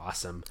think it's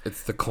awesome.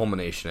 It's the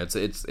culmination. It's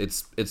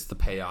the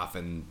payoff,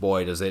 and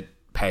boy, does it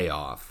pay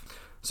off.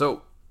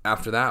 So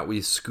after that,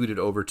 we scooted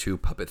over to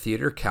Puppet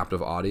Theater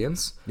Captive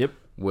Audience. Yep.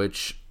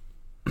 Which,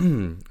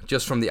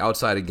 just from the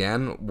outside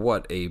again,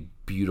 what a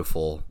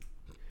beautiful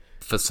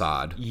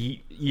facade.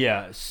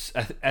 Yes,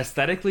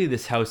 aesthetically,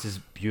 this house is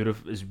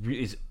beautiful.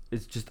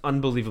 It's just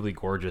unbelievably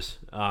gorgeous.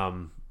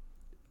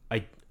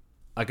 Like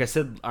I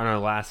said on our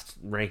last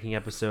ranking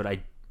episode,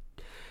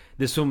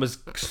 this one was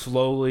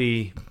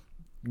slowly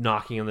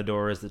knocking on the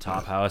door as the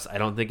top house. I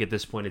don't think at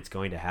this point it's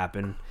going to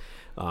happen,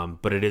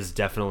 but it is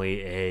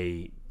definitely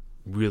a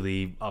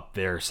really up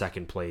there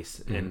second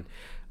place, and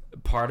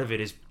part of it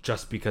is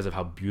just because of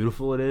how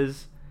beautiful it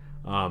is,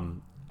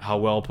 how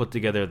well put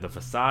together the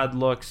facade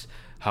looks,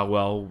 how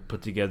well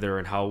put together,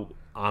 and how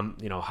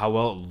how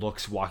well it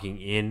looks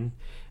walking in,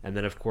 and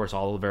then of course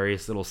all the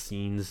various little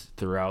scenes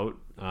throughout.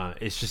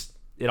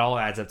 It all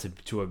adds up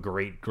to a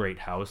great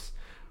house.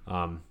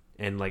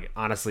 And like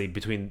honestly,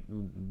 between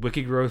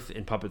Wicked Growth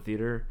and Puppet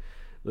Theater,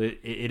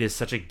 it is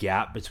such a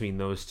gap between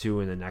those two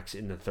and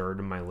the third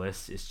on my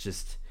list. It's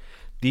just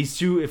these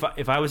two.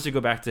 If I was to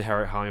go back to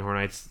Howling Horror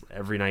Nights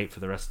every night for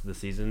the rest of the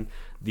season,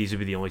 these would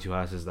be the only two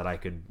houses that I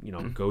could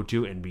go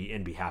to and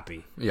be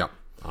happy. Yeah.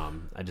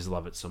 I just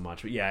love it so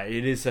much. But yeah,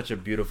 it is such a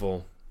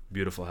beautiful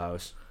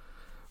house.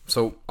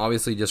 So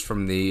obviously, just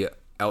from the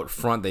out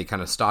front, they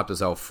kind of stopped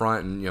us out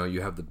front, and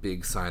you have the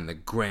big sign, the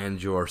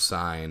grandeur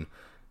sign,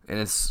 and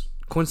it's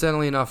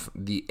coincidentally enough,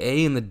 the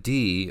A and the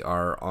D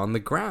are on the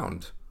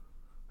ground.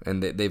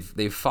 And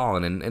they've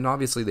fallen, and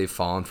obviously they've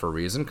fallen for a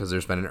reason, because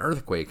there's been an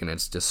earthquake and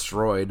it's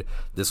destroyed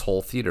this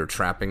whole theater,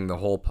 trapping the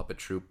whole puppet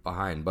troupe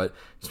behind. But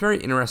it's very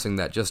interesting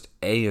that just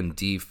A and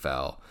D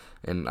fell.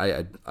 And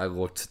I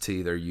looked to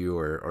either you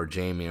or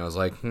Jamie, and I was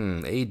like,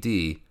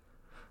 AD,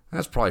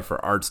 that's probably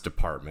for arts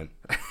department.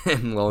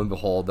 And lo and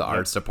behold, the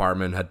arts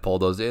department had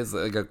pulled those. It's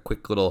like a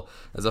quick little,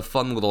 as a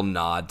fun little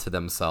nod to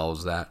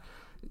themselves that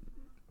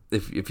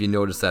if you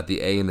notice that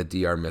the A and the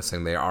D are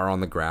missing, they are on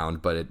the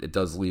ground, but it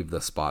does leave the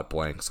spot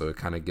blank, so it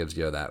kind of gives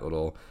you that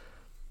little,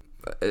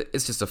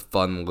 it's just a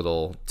fun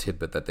little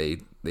tidbit that they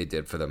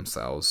did for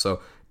themselves.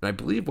 So, and I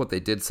believe what they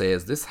did say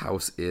is this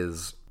house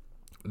is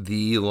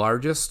the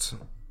largest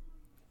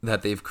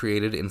that they've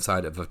created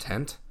inside of a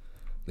tent.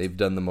 They've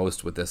done the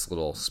most with this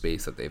little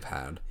space that they've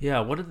had. Yeah,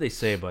 what did they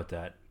say about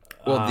that?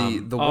 Well,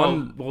 the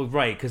one... Well,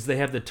 right, because they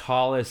have the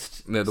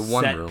tallest the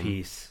one set room.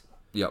 Piece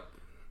Yep.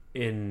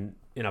 in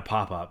a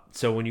pop-up.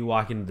 So when you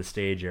walk into the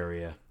stage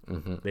area,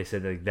 they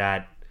said like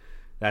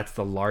that's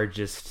the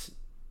largest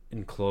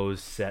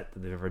enclosed set that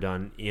they've ever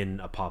done in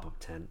a pop-up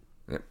tent.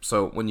 Yep.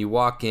 So when you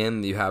walk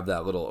in, you have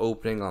that little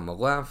opening on the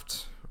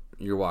left.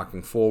 You're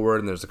walking forward,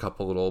 and there's a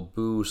couple little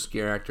boo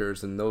scare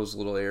actors in those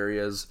little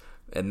areas.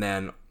 And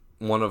then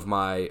one of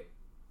my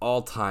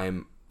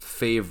all-time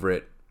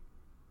favorite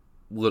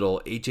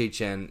little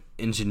HHN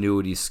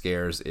ingenuity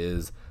scares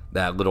is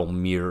that little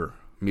mirror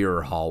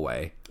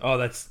hallway. Oh,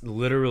 that's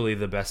literally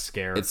the best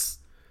scare.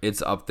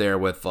 It's up there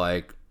with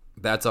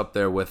that's up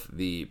there with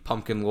the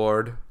Pumpkin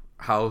Lord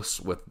house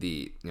with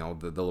the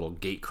the little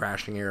gate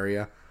crashing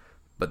area.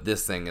 But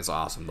this thing is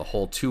awesome. The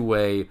whole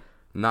two-way,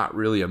 not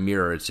really a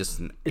mirror. It's just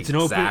an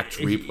exact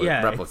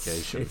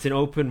replication. It's an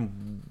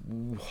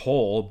open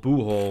hole,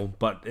 boo hole,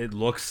 but it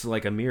looks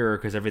like a mirror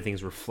because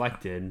everything's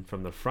reflected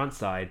from the front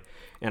side.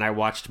 And I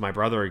watched my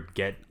brother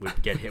get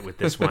hit with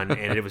this one,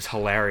 and it was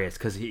hilarious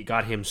because he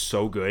got him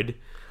so good.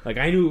 Like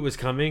I knew it was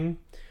coming,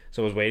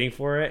 so I was waiting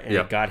for it, and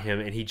it got him,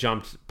 and he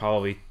jumped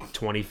probably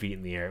 20 feet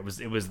in the air.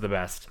 It was the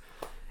best.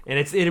 And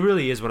it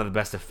really is one of the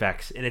best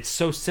effects, and it's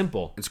so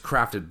simple. It's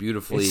crafted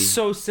beautifully. It's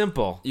so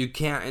simple. You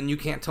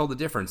can't tell the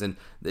difference. And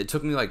it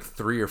took me like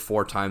 3 or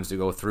 4 times to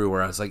go through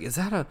where I was like, is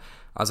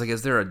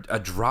there a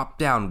drop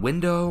down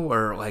window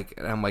or like?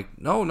 And I'm like,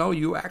 no,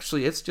 you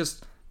actually, it's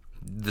just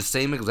the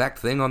same exact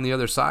thing on the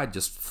other side,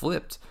 just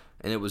flipped.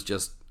 And it was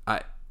just,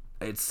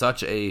 it's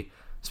such a,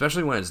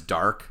 especially when it's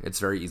dark,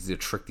 it's very easy to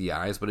trick the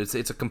eyes, but it's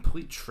a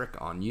complete trick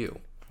on you.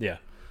 Yeah.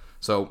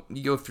 So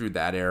you go through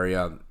that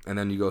area, and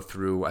then you go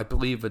through, I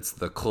believe it's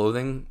the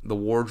clothing, the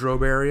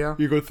wardrobe area.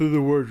 You go through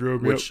the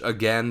wardrobe, which,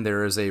 again,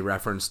 there is a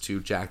reference to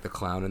Jack the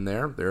Clown in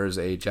there. There is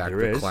a Jack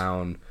the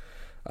Clown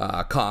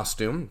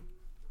costume.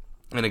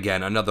 And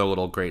again, another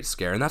little great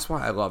scare. And that's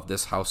why I love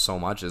this house so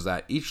much, is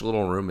that each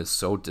little room is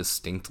so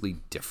distinctly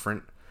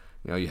different.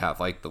 You have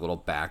like the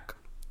little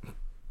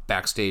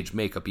backstage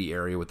makeup-y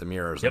area with the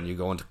mirrors, and you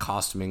go into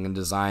costuming and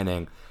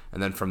designing.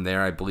 And then from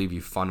there, I believe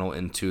you funnel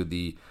into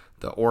the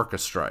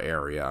orchestra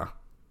area,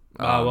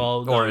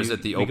 Or is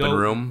it the open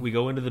room? We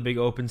go into the big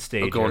open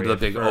stage. Go into the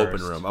big first.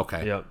 open room.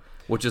 Okay. Yep.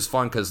 Which is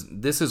fun because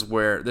this is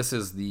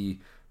the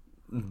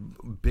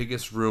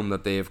biggest room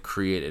that they have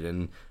created.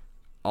 And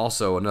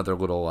also another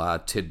little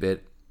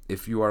tidbit: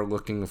 if you are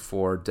looking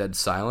for Dead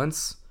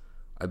Silence,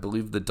 I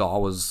believe Billy the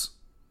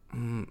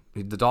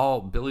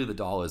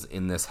doll is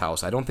in this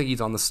house. I don't think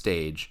he's on the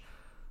stage,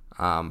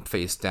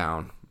 face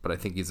down, but I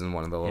think he's in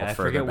one of the little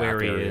further back areas. I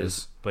forget where he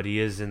is, but he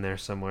is in there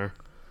somewhere.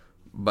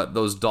 But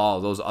those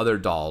other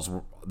dolls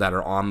that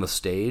are on the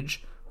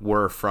stage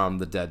were from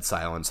the Dead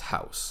Silence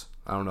house.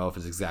 I don't know if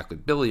it's exactly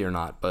Billy or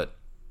not, but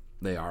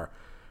they are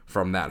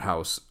from that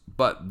house.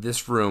 But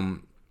this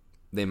room,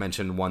 they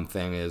mentioned one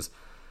thing is,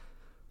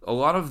 a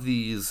lot of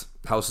these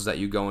houses that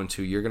you go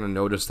into, you're going to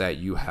notice that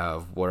you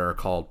have what are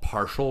called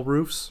partial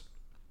roofs.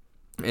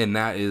 And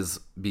that is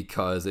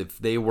because if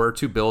they were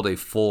to build a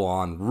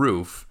full-on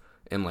roof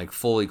and like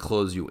fully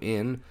close you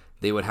in,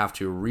 they would have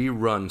to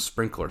rerun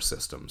sprinkler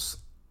systems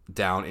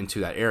down into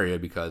that area,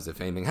 because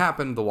if anything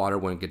happened, the water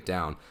wouldn't get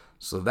down.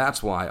 So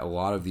that's why a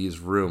lot of these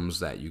rooms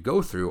that you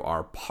go through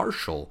are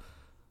partial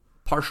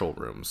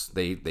rooms.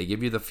 They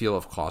give you the feel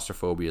of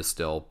claustrophobia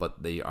still,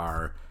 but they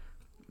are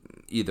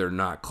either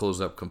not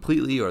closed up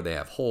completely, or they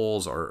have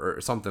holes or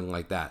something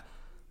like that.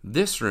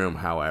 This room,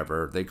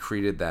 however, they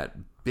created that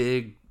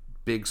big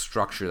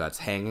structure that's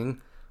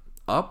hanging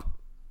up,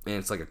 and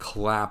it's like a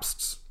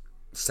collapsed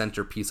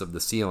centerpiece of the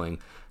ceiling.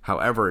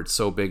 However, it's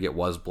so big it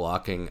was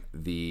blocking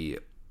the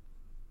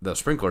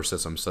sprinkler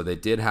system, so they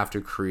did have to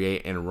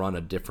create and run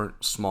a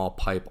different small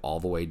pipe all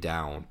the way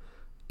down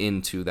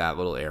into that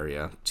little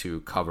area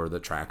to cover the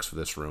tracks for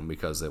this room,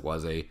 because it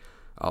was a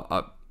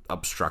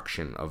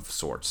obstruction of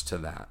sorts to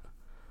that.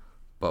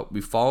 But we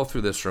follow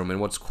through this room,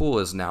 and what's cool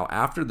is now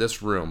after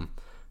this room,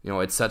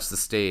 it sets the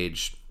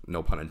stage,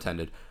 no pun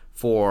intended,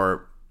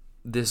 for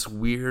this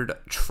weird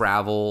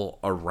travel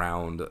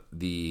around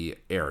the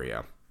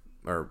area,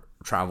 or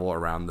travel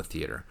around the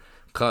theater,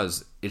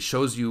 because it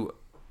shows you,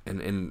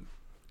 and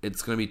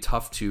it's going to be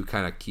tough to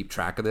kind of keep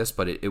track of this,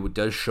 but it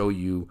does show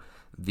you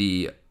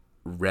the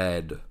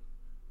red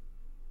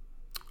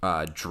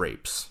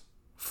drapes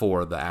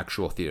for the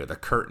actual theater, the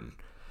curtain.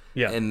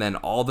 Yeah. And then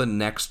all the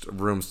next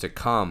rooms to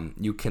come,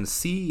 you can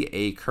see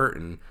a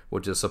curtain,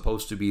 which is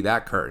supposed to be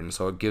that curtain.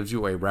 So it gives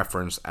you a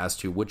reference as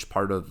to which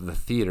part of the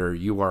theater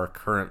you are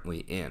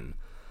currently in.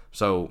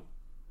 So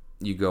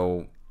you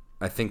go,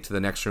 I think, to the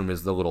next room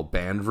is the little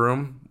band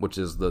room, which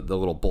is the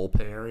little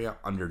bullpen area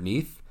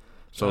underneath.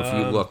 So if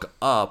you look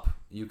up,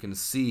 you can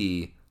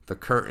see the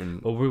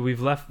curtain. Well,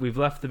 we've left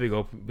the big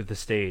open with the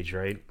stage,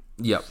 right?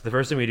 Yep. So the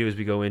first thing we do is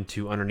we go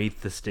into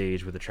underneath the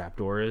stage where the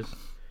trapdoor is.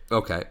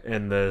 Okay.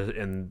 And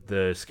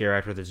the scare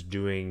actor that's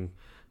doing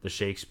the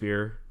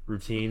Shakespeare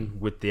routine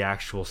with the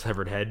actual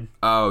severed head.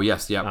 Oh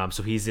yes, yeah.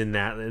 So he's in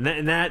that,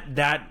 and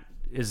that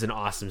is an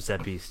awesome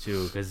set piece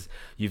too, because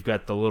you've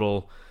got the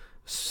little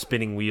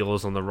spinning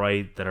wheels on the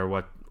right that are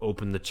what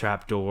open the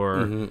trapdoor.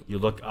 Mm-hmm. You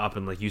look up,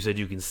 and like you said,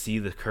 you can see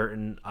the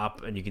curtain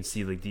up, and you can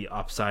see like the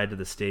upside of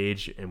the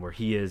stage, and where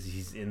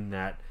he's in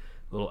that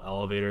little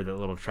elevator, that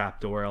little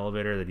trapdoor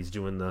elevator that he's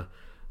doing the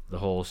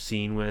whole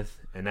scene with,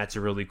 and that's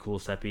a really cool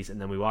set piece. And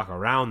then we walk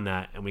around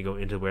that, and we go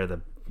into where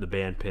the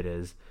band pit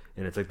is,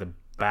 and it's like the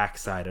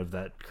backside of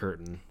that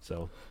curtain.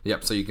 So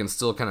yep, so you can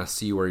still kind of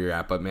see where you're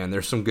at, but man,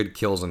 there's some good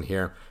kills in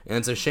here, and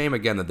it's a shame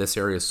again that this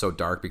area is so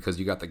dark, because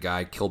you got the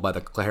guy killed by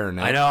the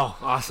clarinet. I know,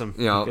 awesome.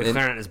 The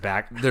clarinet is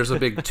back. There's a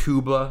big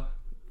tuba,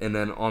 and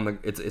then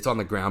it's on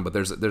the ground, but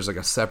there's like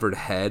a severed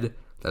head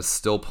that's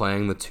still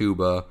playing the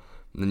tuba.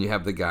 And then you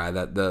have the guy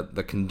that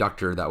the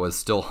conductor that was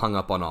still hung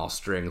up on all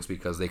strings,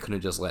 because they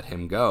couldn't just let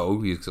him go.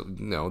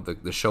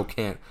 The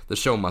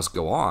show must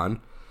go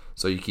on.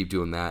 So you keep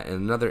doing that. And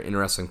another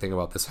interesting thing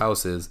about this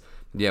house is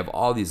you have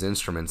all these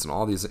instruments and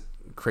all these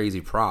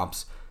crazy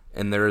props,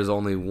 and there is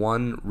only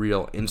one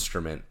real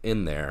instrument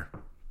in there,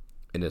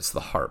 and it's the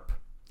harp.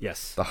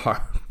 Yes. The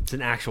harp. It's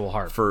an actual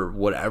harp. For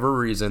whatever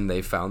reason,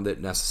 they found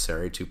it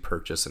necessary to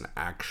purchase an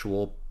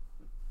actual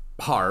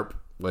harp,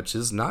 which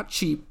is not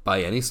cheap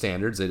by any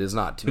standards. It is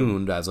not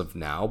tuned as of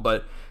now,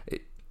 but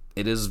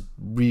it is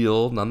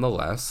real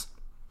nonetheless.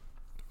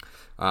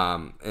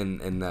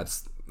 And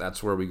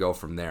that's where we go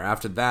from there.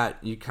 After that,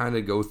 you kind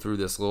of go through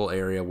this little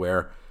area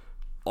where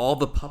all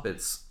the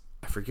puppets,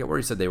 I forget where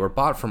he said they were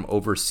bought from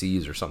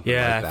overseas or something like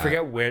that. Yeah, I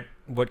forget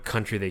what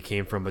country they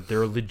came from, but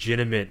they're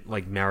legitimate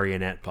like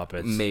marionette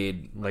puppets.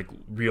 Made like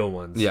real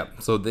ones. Yeah,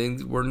 so they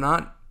were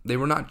not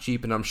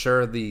cheap, and I'm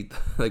sure the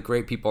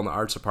great people in the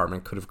arts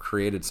department could have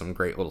created some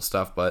great little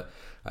stuff, but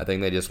I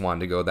think they just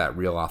wanted to go that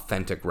real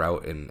authentic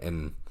route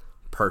and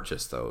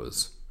purchase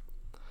those.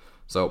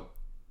 So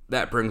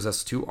that brings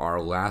us to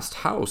our last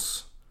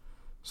house.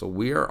 So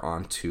we are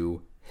on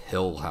to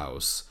Hill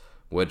House,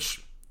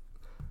 which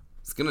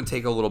it's going to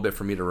take a little bit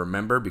for me to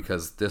remember,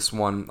 because this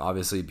one,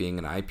 obviously being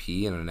an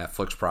IP and a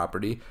Netflix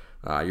property,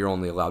 you're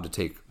only allowed to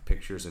take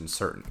pictures in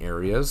certain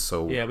areas.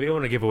 So yeah, we don't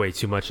want to give away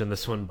too much on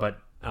this one, but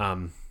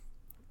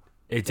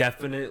it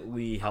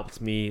definitely helped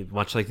me,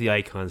 much like the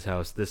Icon's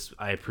house.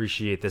 I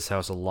appreciate this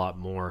house a lot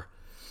more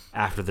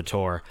after the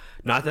tour.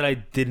 Not that I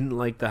didn't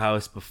like the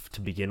house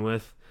to begin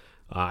with.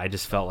 I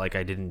just felt like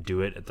I didn't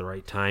do it at the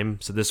right time.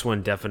 So this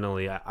one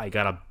definitely, I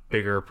got a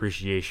bigger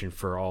appreciation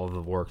for all of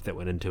the work that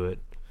went into it.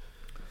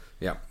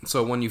 Yeah.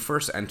 So when you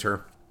first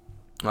enter,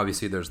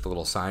 obviously there's the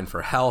little sign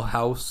for Hell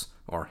House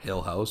or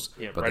Hill House.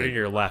 Yeah, but right they on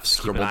your left.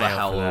 scribbled the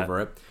hell over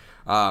it.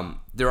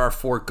 There are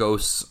 4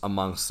 ghosts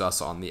amongst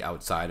us on the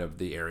outside of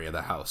the area of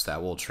the house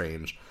that will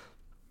change.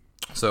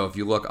 So if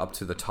you look up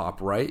to the top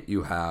right,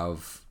 you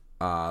have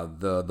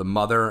the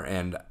mother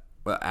and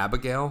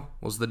Abigail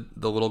was the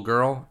little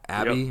girl.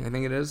 Abby, Yep. I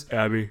think it is.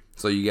 Abby.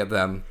 So you get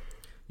them.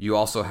 You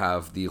also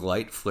have the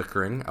light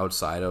flickering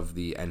outside of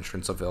the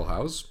entrance of Hill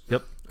House.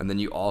 Yep. And then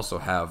you also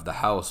have the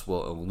house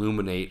will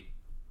illuminate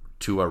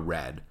to a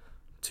red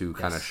to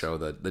kind of show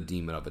the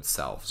demon of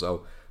itself.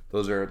 So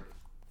those are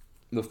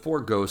the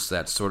 4 ghosts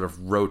that sort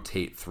of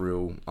rotate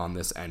through on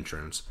this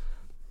entrance.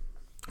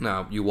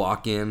 Now, you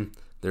walk in,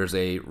 there's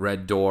a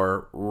red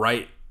door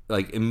right,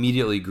 like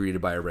immediately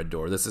greeted by a red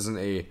door. This isn't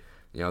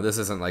this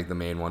isn't like the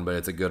main one, but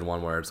it's a good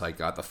one where it's like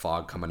got the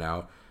fog coming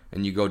out,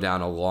 and you go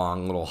down a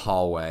long little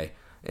hallway.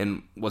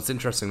 And what's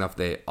interesting enough,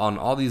 on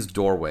all these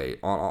on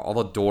all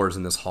the doors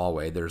in this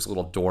hallway, there's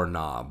little door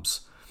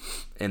knobs,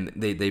 and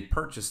they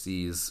purchased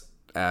these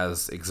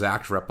as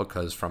exact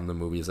replicas from the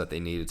movies that they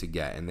needed to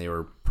get, and they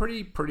were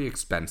pretty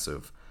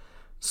expensive.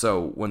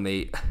 So when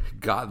they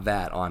got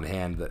that on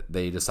hand,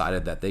 they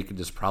decided that they could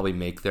just probably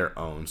make their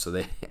own. So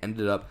they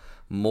ended up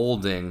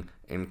molding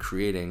and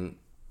creating,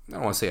 I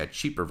don't want to say a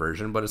cheaper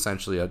version, but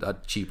essentially a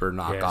cheaper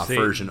knockoff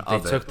version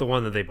of it. They took the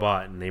one that they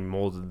bought and they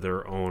molded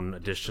their own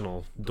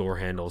additional door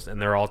handles,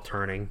 and they're all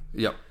turning.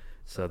 Yep.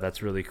 So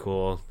that's really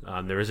cool.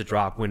 There is a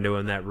drop window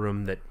in that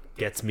room that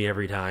gets me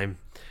every time.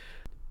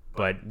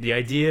 But the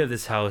idea of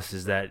this house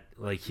is that,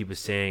 like he was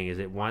saying, is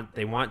they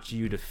want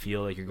you to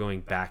feel like you're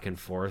going back and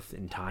forth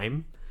in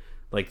time,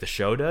 like the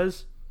show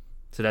does.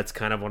 So that's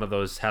kind of one of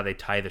those, how they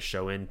tie the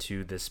show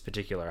into this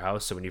particular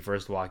house. So when you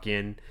first walk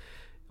in,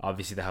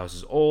 obviously the house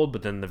is old,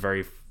 but then the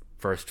very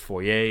first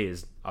foyer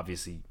is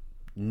obviously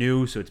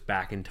new, so it's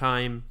back in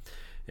time,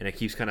 and it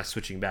keeps kind of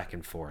switching back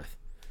and forth,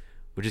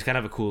 which is kind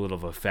of a cool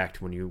little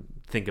effect when you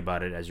think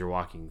about it as you're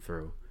walking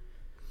through.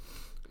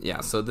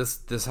 Yeah, so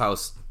this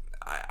house,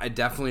 I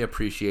definitely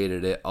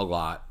appreciated it a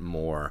lot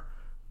more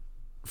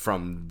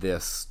from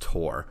this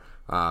tour.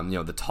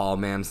 The tall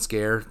man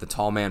scare. The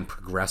tall man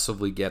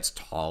progressively gets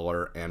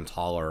taller and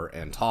taller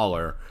and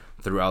taller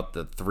throughout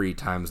the 3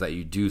 times that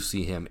you do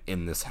see him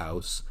in this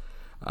house.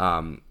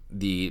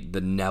 The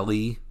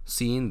Nelly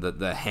scene,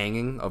 the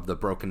hanging of the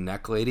broken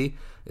neck lady,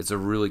 it's a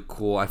really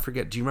cool. I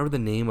forget. Do you remember the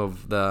name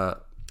of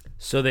the?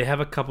 So they have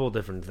a couple of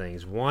different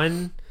things.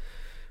 One,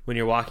 when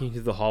you're walking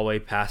through the hallway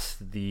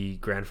past the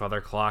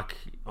grandfather clock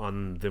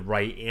on the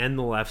right and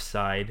the left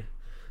side,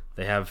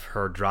 they have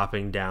her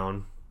dropping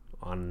down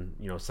on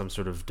some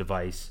sort of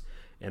device,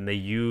 and they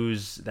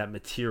use that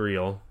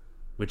material,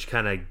 which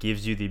kind of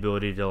gives you the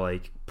ability to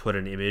like put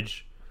an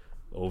image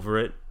over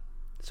it.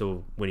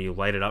 So when you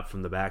light it up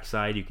from the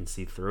backside, you can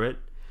see through it.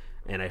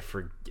 And I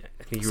think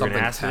you were going to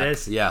ask me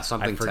this. Yeah,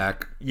 something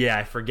tech. Yeah,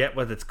 I forget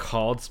what it's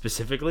called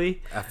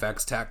specifically.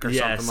 FX tech or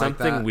something like that.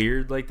 Something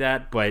weird like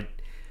that. But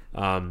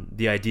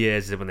the idea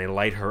is that when they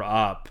light her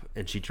up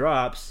and she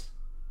drops,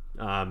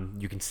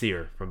 you can see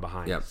her from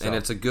behind. Yep, so. And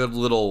it's a good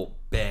little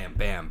bam,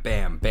 bam,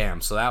 bam,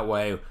 bam. So that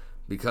way,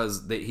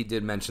 because he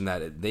did mention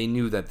that they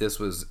knew that this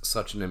was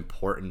such an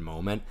important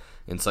moment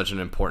and such an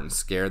important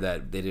scare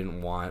that they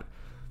didn't want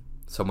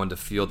someone to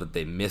feel that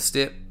they missed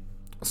it.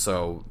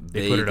 So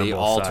they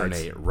alternate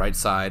sides. Right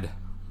side,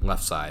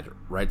 left side,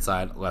 right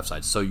side, left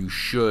side. So you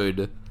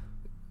should,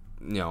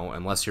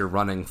 unless you're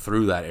running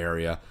through that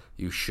area,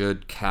 you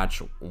should catch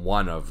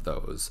one of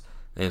those.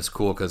 And it's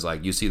cool because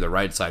like you see the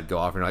right side go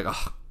off and you're like,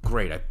 oh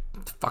great, I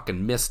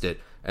fucking missed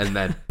it. And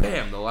then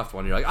bam, the left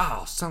one, you're like,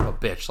 oh son of a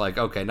bitch. Like,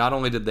 okay, not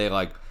only did they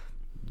like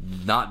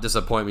not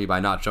disappoint me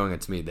by not showing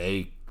it to me,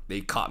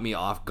 they caught me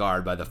off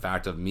guard by the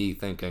fact of me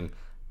thinking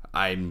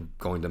I'm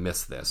going to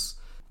miss this.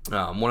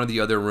 One of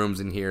the other rooms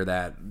in here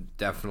that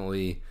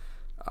definitely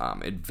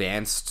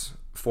advanced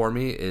for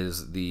me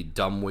is the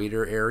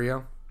dumbwaiter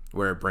area,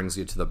 where it brings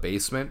you to the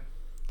basement.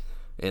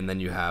 And then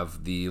you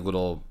have the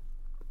little,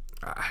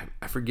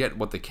 I forget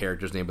what the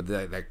character's name, but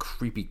that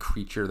creepy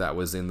creature that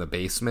was in the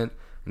basement.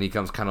 And he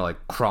comes kind of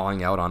like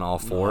crawling out on all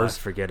fours. I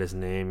forget his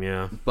name,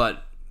 yeah.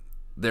 But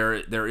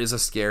there is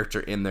a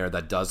character in there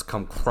that does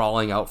come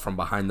crawling out from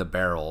behind the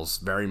barrels,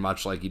 very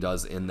much like he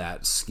does in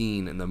that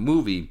scene in the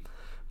movie.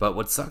 But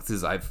what sucks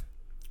is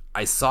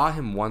I saw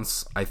him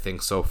once, I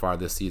think, so far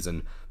this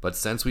season. But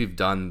since we've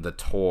done the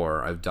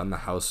tour, I've done the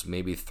house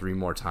maybe 3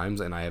 more times,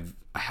 and I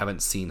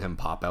haven't seen him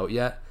pop out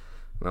yet.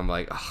 And I'm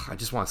like, I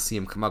just want to see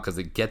him come out because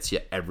it gets you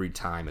every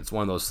time. It's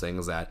one of those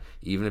things that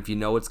even if you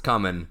know it's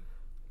coming,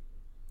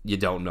 you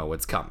don't know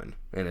it's coming,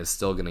 and it's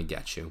still gonna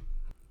get you.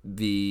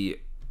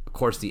 Of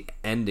course, the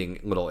ending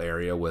little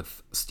area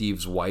with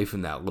Steve's wife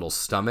in that little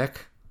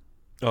stomach.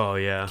 Oh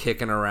yeah,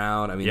 kicking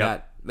around. I mean,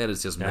 that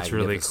is just that's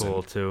magnificent. Really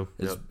cool too.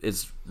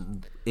 It's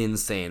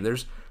insane.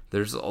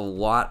 there's a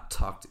lot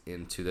tucked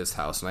into this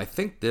house, and I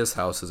think this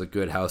house is a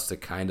good house to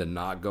kind of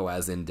not go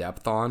as in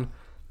depth on,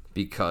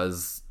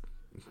 because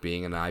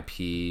being an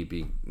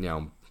IP,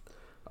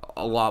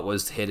 a lot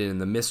was hidden in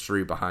the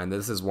mystery behind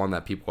this. This is one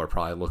that people are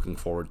probably looking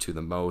forward to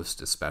the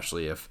most,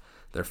 especially if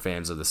they're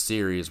fans of the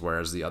series,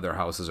 whereas the other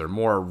houses are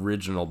more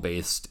original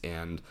based,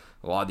 and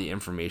a lot of the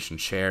information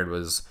shared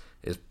is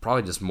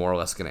probably just more or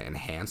less going to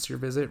enhance your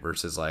visit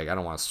versus, like, I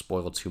don't want to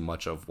spoil too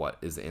much of what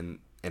is in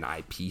an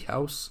IP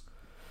house.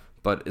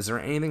 But is there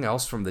anything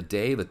else from the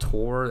day, the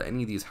tour,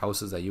 any of these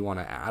houses that you want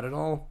to add at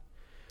all?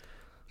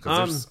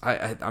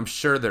 I'm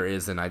sure there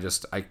is, and I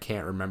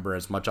can't remember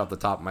as much off the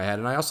top of my head.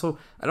 And I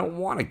don't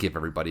want to give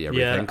everybody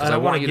everything, because I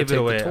want you to take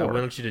the tour. I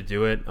want you to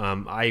do it.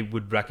 I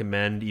would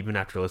recommend, even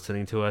after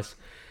listening to us,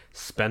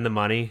 spend the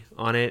money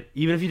on it.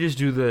 Even if you just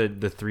do the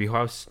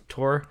 3-house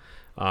tour,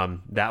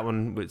 that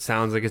one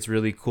sounds like it's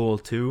really cool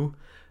too.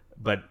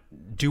 But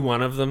do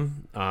one of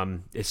them.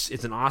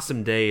 It's an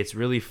awesome day. It's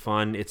really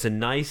fun. It's a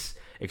nice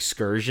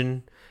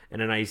excursion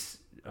and a nice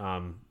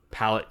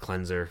palate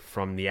cleanser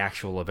from the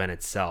actual event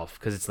itself,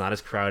 because it's not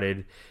as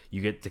crowded.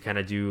 You get to kind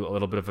of do a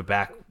little bit of a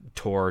back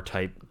tour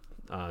type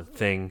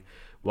thing,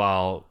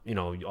 while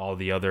all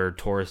the other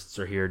tourists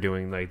are here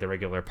doing like the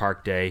regular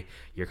park day.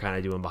 You're kind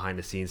of doing behind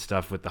the scenes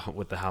stuff with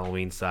the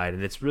Halloween side,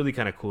 and it's really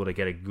kind of cool to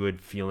get a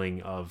good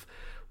feeling of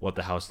what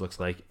the house looks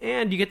like,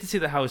 and you get to see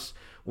the house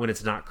when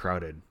it's not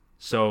crowded.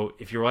 So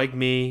if you're like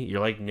me,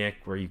 you're like Nick,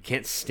 where you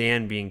can't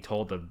stand being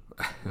told to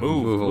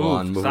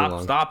move,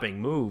 stopping,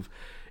 move.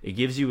 It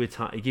gives you a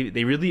time.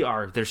 They really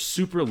are. They're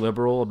super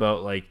liberal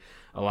about like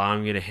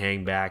allowing you to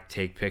hang back,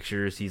 take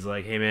pictures. He's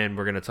like, hey man,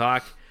 we're gonna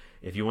talk.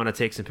 If you want to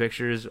take some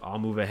pictures, I'll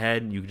move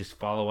ahead. You can just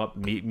follow up,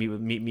 meet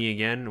me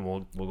again, and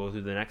we'll go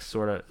through the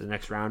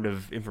next round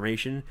of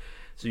information.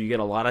 So you get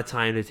a lot of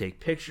time to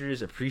take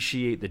pictures,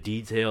 appreciate the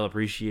detail,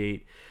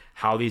 appreciate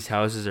how these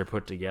houses are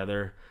put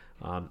together.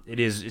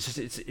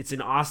 It's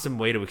an awesome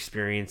way to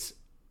experience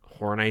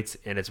Horror Nights,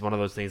 and it's one of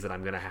those things that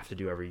I'm gonna have to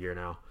do every year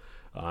now,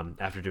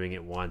 after doing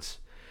it once.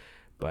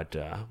 But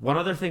one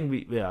other thing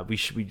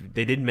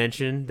they did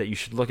mention that you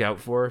should look out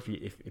for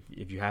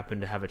if you happen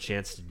to have a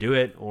chance to do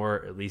it,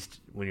 or at least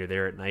when you're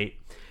there at night,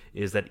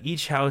 is that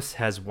each house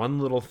has one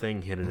little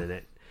thing hidden in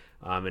it,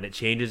 and it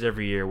changes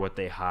every year what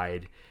they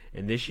hide.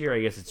 And this year,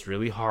 I guess it's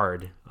really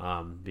hard,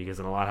 because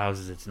in a lot of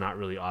houses it's not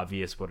really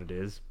obvious what it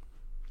is.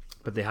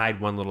 But they hide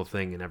one little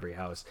thing in every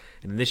house.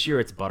 And this year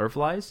it's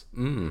butterflies.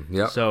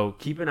 Yep. So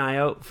keep an eye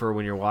out for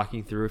when you're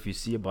walking through. If you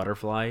see a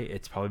butterfly,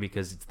 it's probably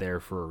because it's there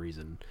for a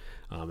reason.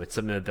 It's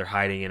something that they're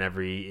hiding in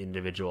every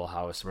individual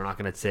house. We're not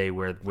going to say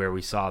where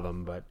we saw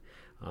them, but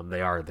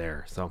they are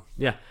there. So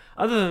yeah.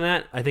 Other than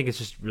that, I think it's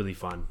just really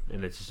fun,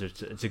 and it's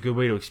a good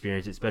way to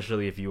experience it,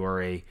 especially if you are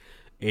a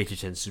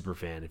 8-10 super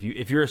fan.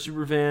 If you're a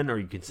super fan, or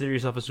you consider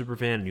yourself a super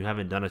fan and you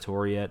haven't done a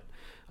tour yet,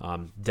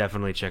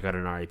 definitely check out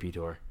an RIP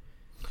tour.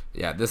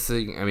 Yeah, this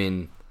thing, I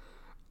mean,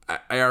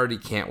 I already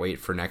can't wait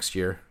for next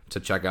year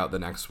to check out the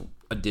next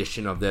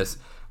edition of this.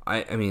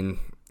 I mean,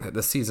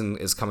 the season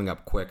is coming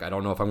up quick. I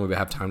don't know if I'm going to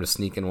have time to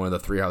sneak in one of the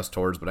 3-house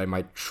tours, but I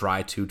might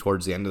try to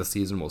towards the end of the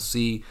season. We'll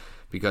see,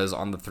 because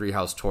on the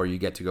 3-house tour, you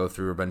get to go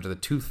through Revenge of the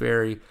Tooth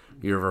Fairy,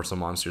 Universal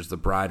Monsters, The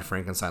Bride,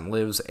 Frankenstein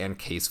Lives, and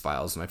Case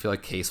Files. And I feel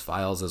like Case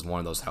Files is one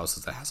of those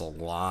houses that has a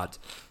lot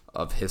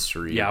of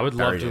history. Yeah, I would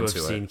love to have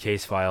seen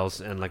Case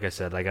Files, and like I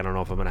said, I don't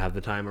know if I'm going to have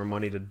the time or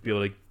money to be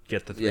able to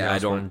get the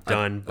 3-house one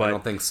done. But I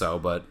don't think so,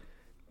 but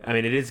I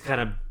mean,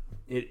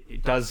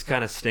 it does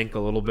kind of stink a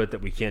little bit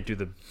that we can't do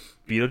the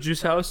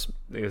Beetlejuice house,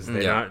 because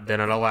they're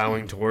not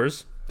allowing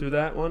tours through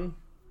that one,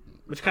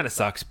 which kind of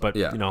sucks. But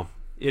it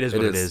is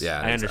what it is. Yeah,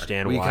 I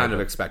understand why. We kind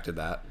of expected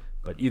that.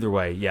 But either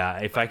way, yeah,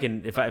 if I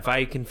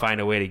can find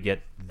a way to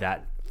get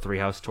that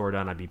 3-house tour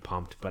done, I'd be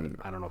pumped. But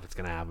I don't know if it's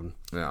gonna happen.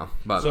 Yeah.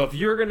 But so if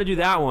you're gonna do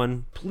that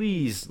one,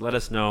 please let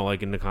us know,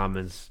 like in the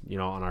comments,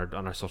 on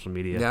our social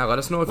media. Yeah, let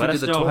us know if you did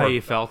the tour. Let us know how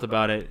you felt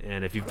about it,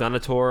 and if you've done a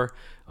tour,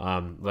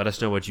 let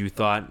us know what you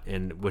thought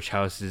and which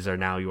houses are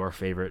now your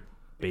favorite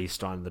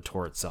based on the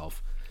tour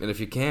itself. And if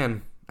you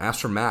can, ask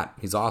for Matt.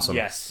 He's awesome.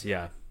 Yes,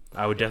 yeah.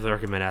 I would definitely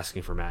recommend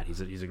asking for Matt.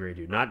 He's a great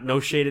dude. No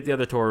shade at the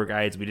other tour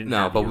guides. We didn't.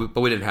 But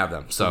we didn't have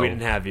them. So we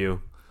didn't have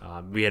you.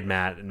 We had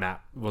Matt, and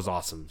Matt was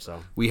awesome.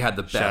 So we had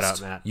the best. Shout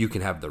out, Matt. You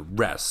can have the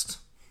rest.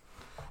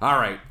 All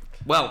right.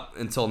 Well,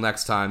 until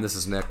next time, this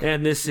is Nick.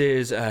 And this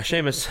is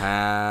Seamus.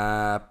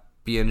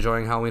 Happy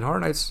enjoying Halloween Horror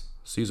Nights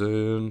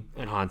season.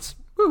 And Hans.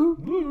 This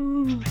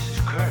is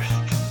cursed.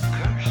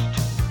 Cursed.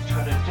 It's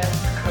got a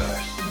death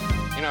curse.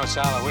 It's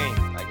Halloween.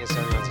 I guess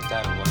everyone's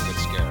entitled to one good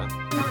scare.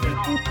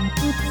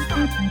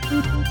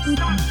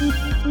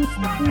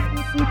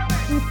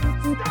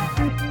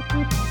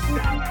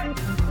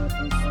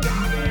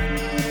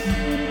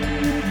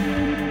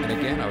 And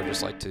again, I would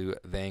just like to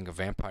thank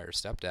Vampire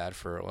Stepdad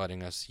for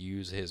letting us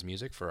use his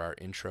music for our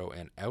intro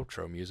and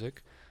outro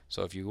music.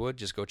 So if you would,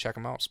 just go check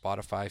him out.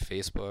 Spotify,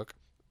 Facebook.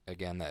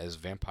 Again, that is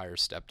Vampire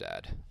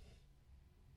Stepdad.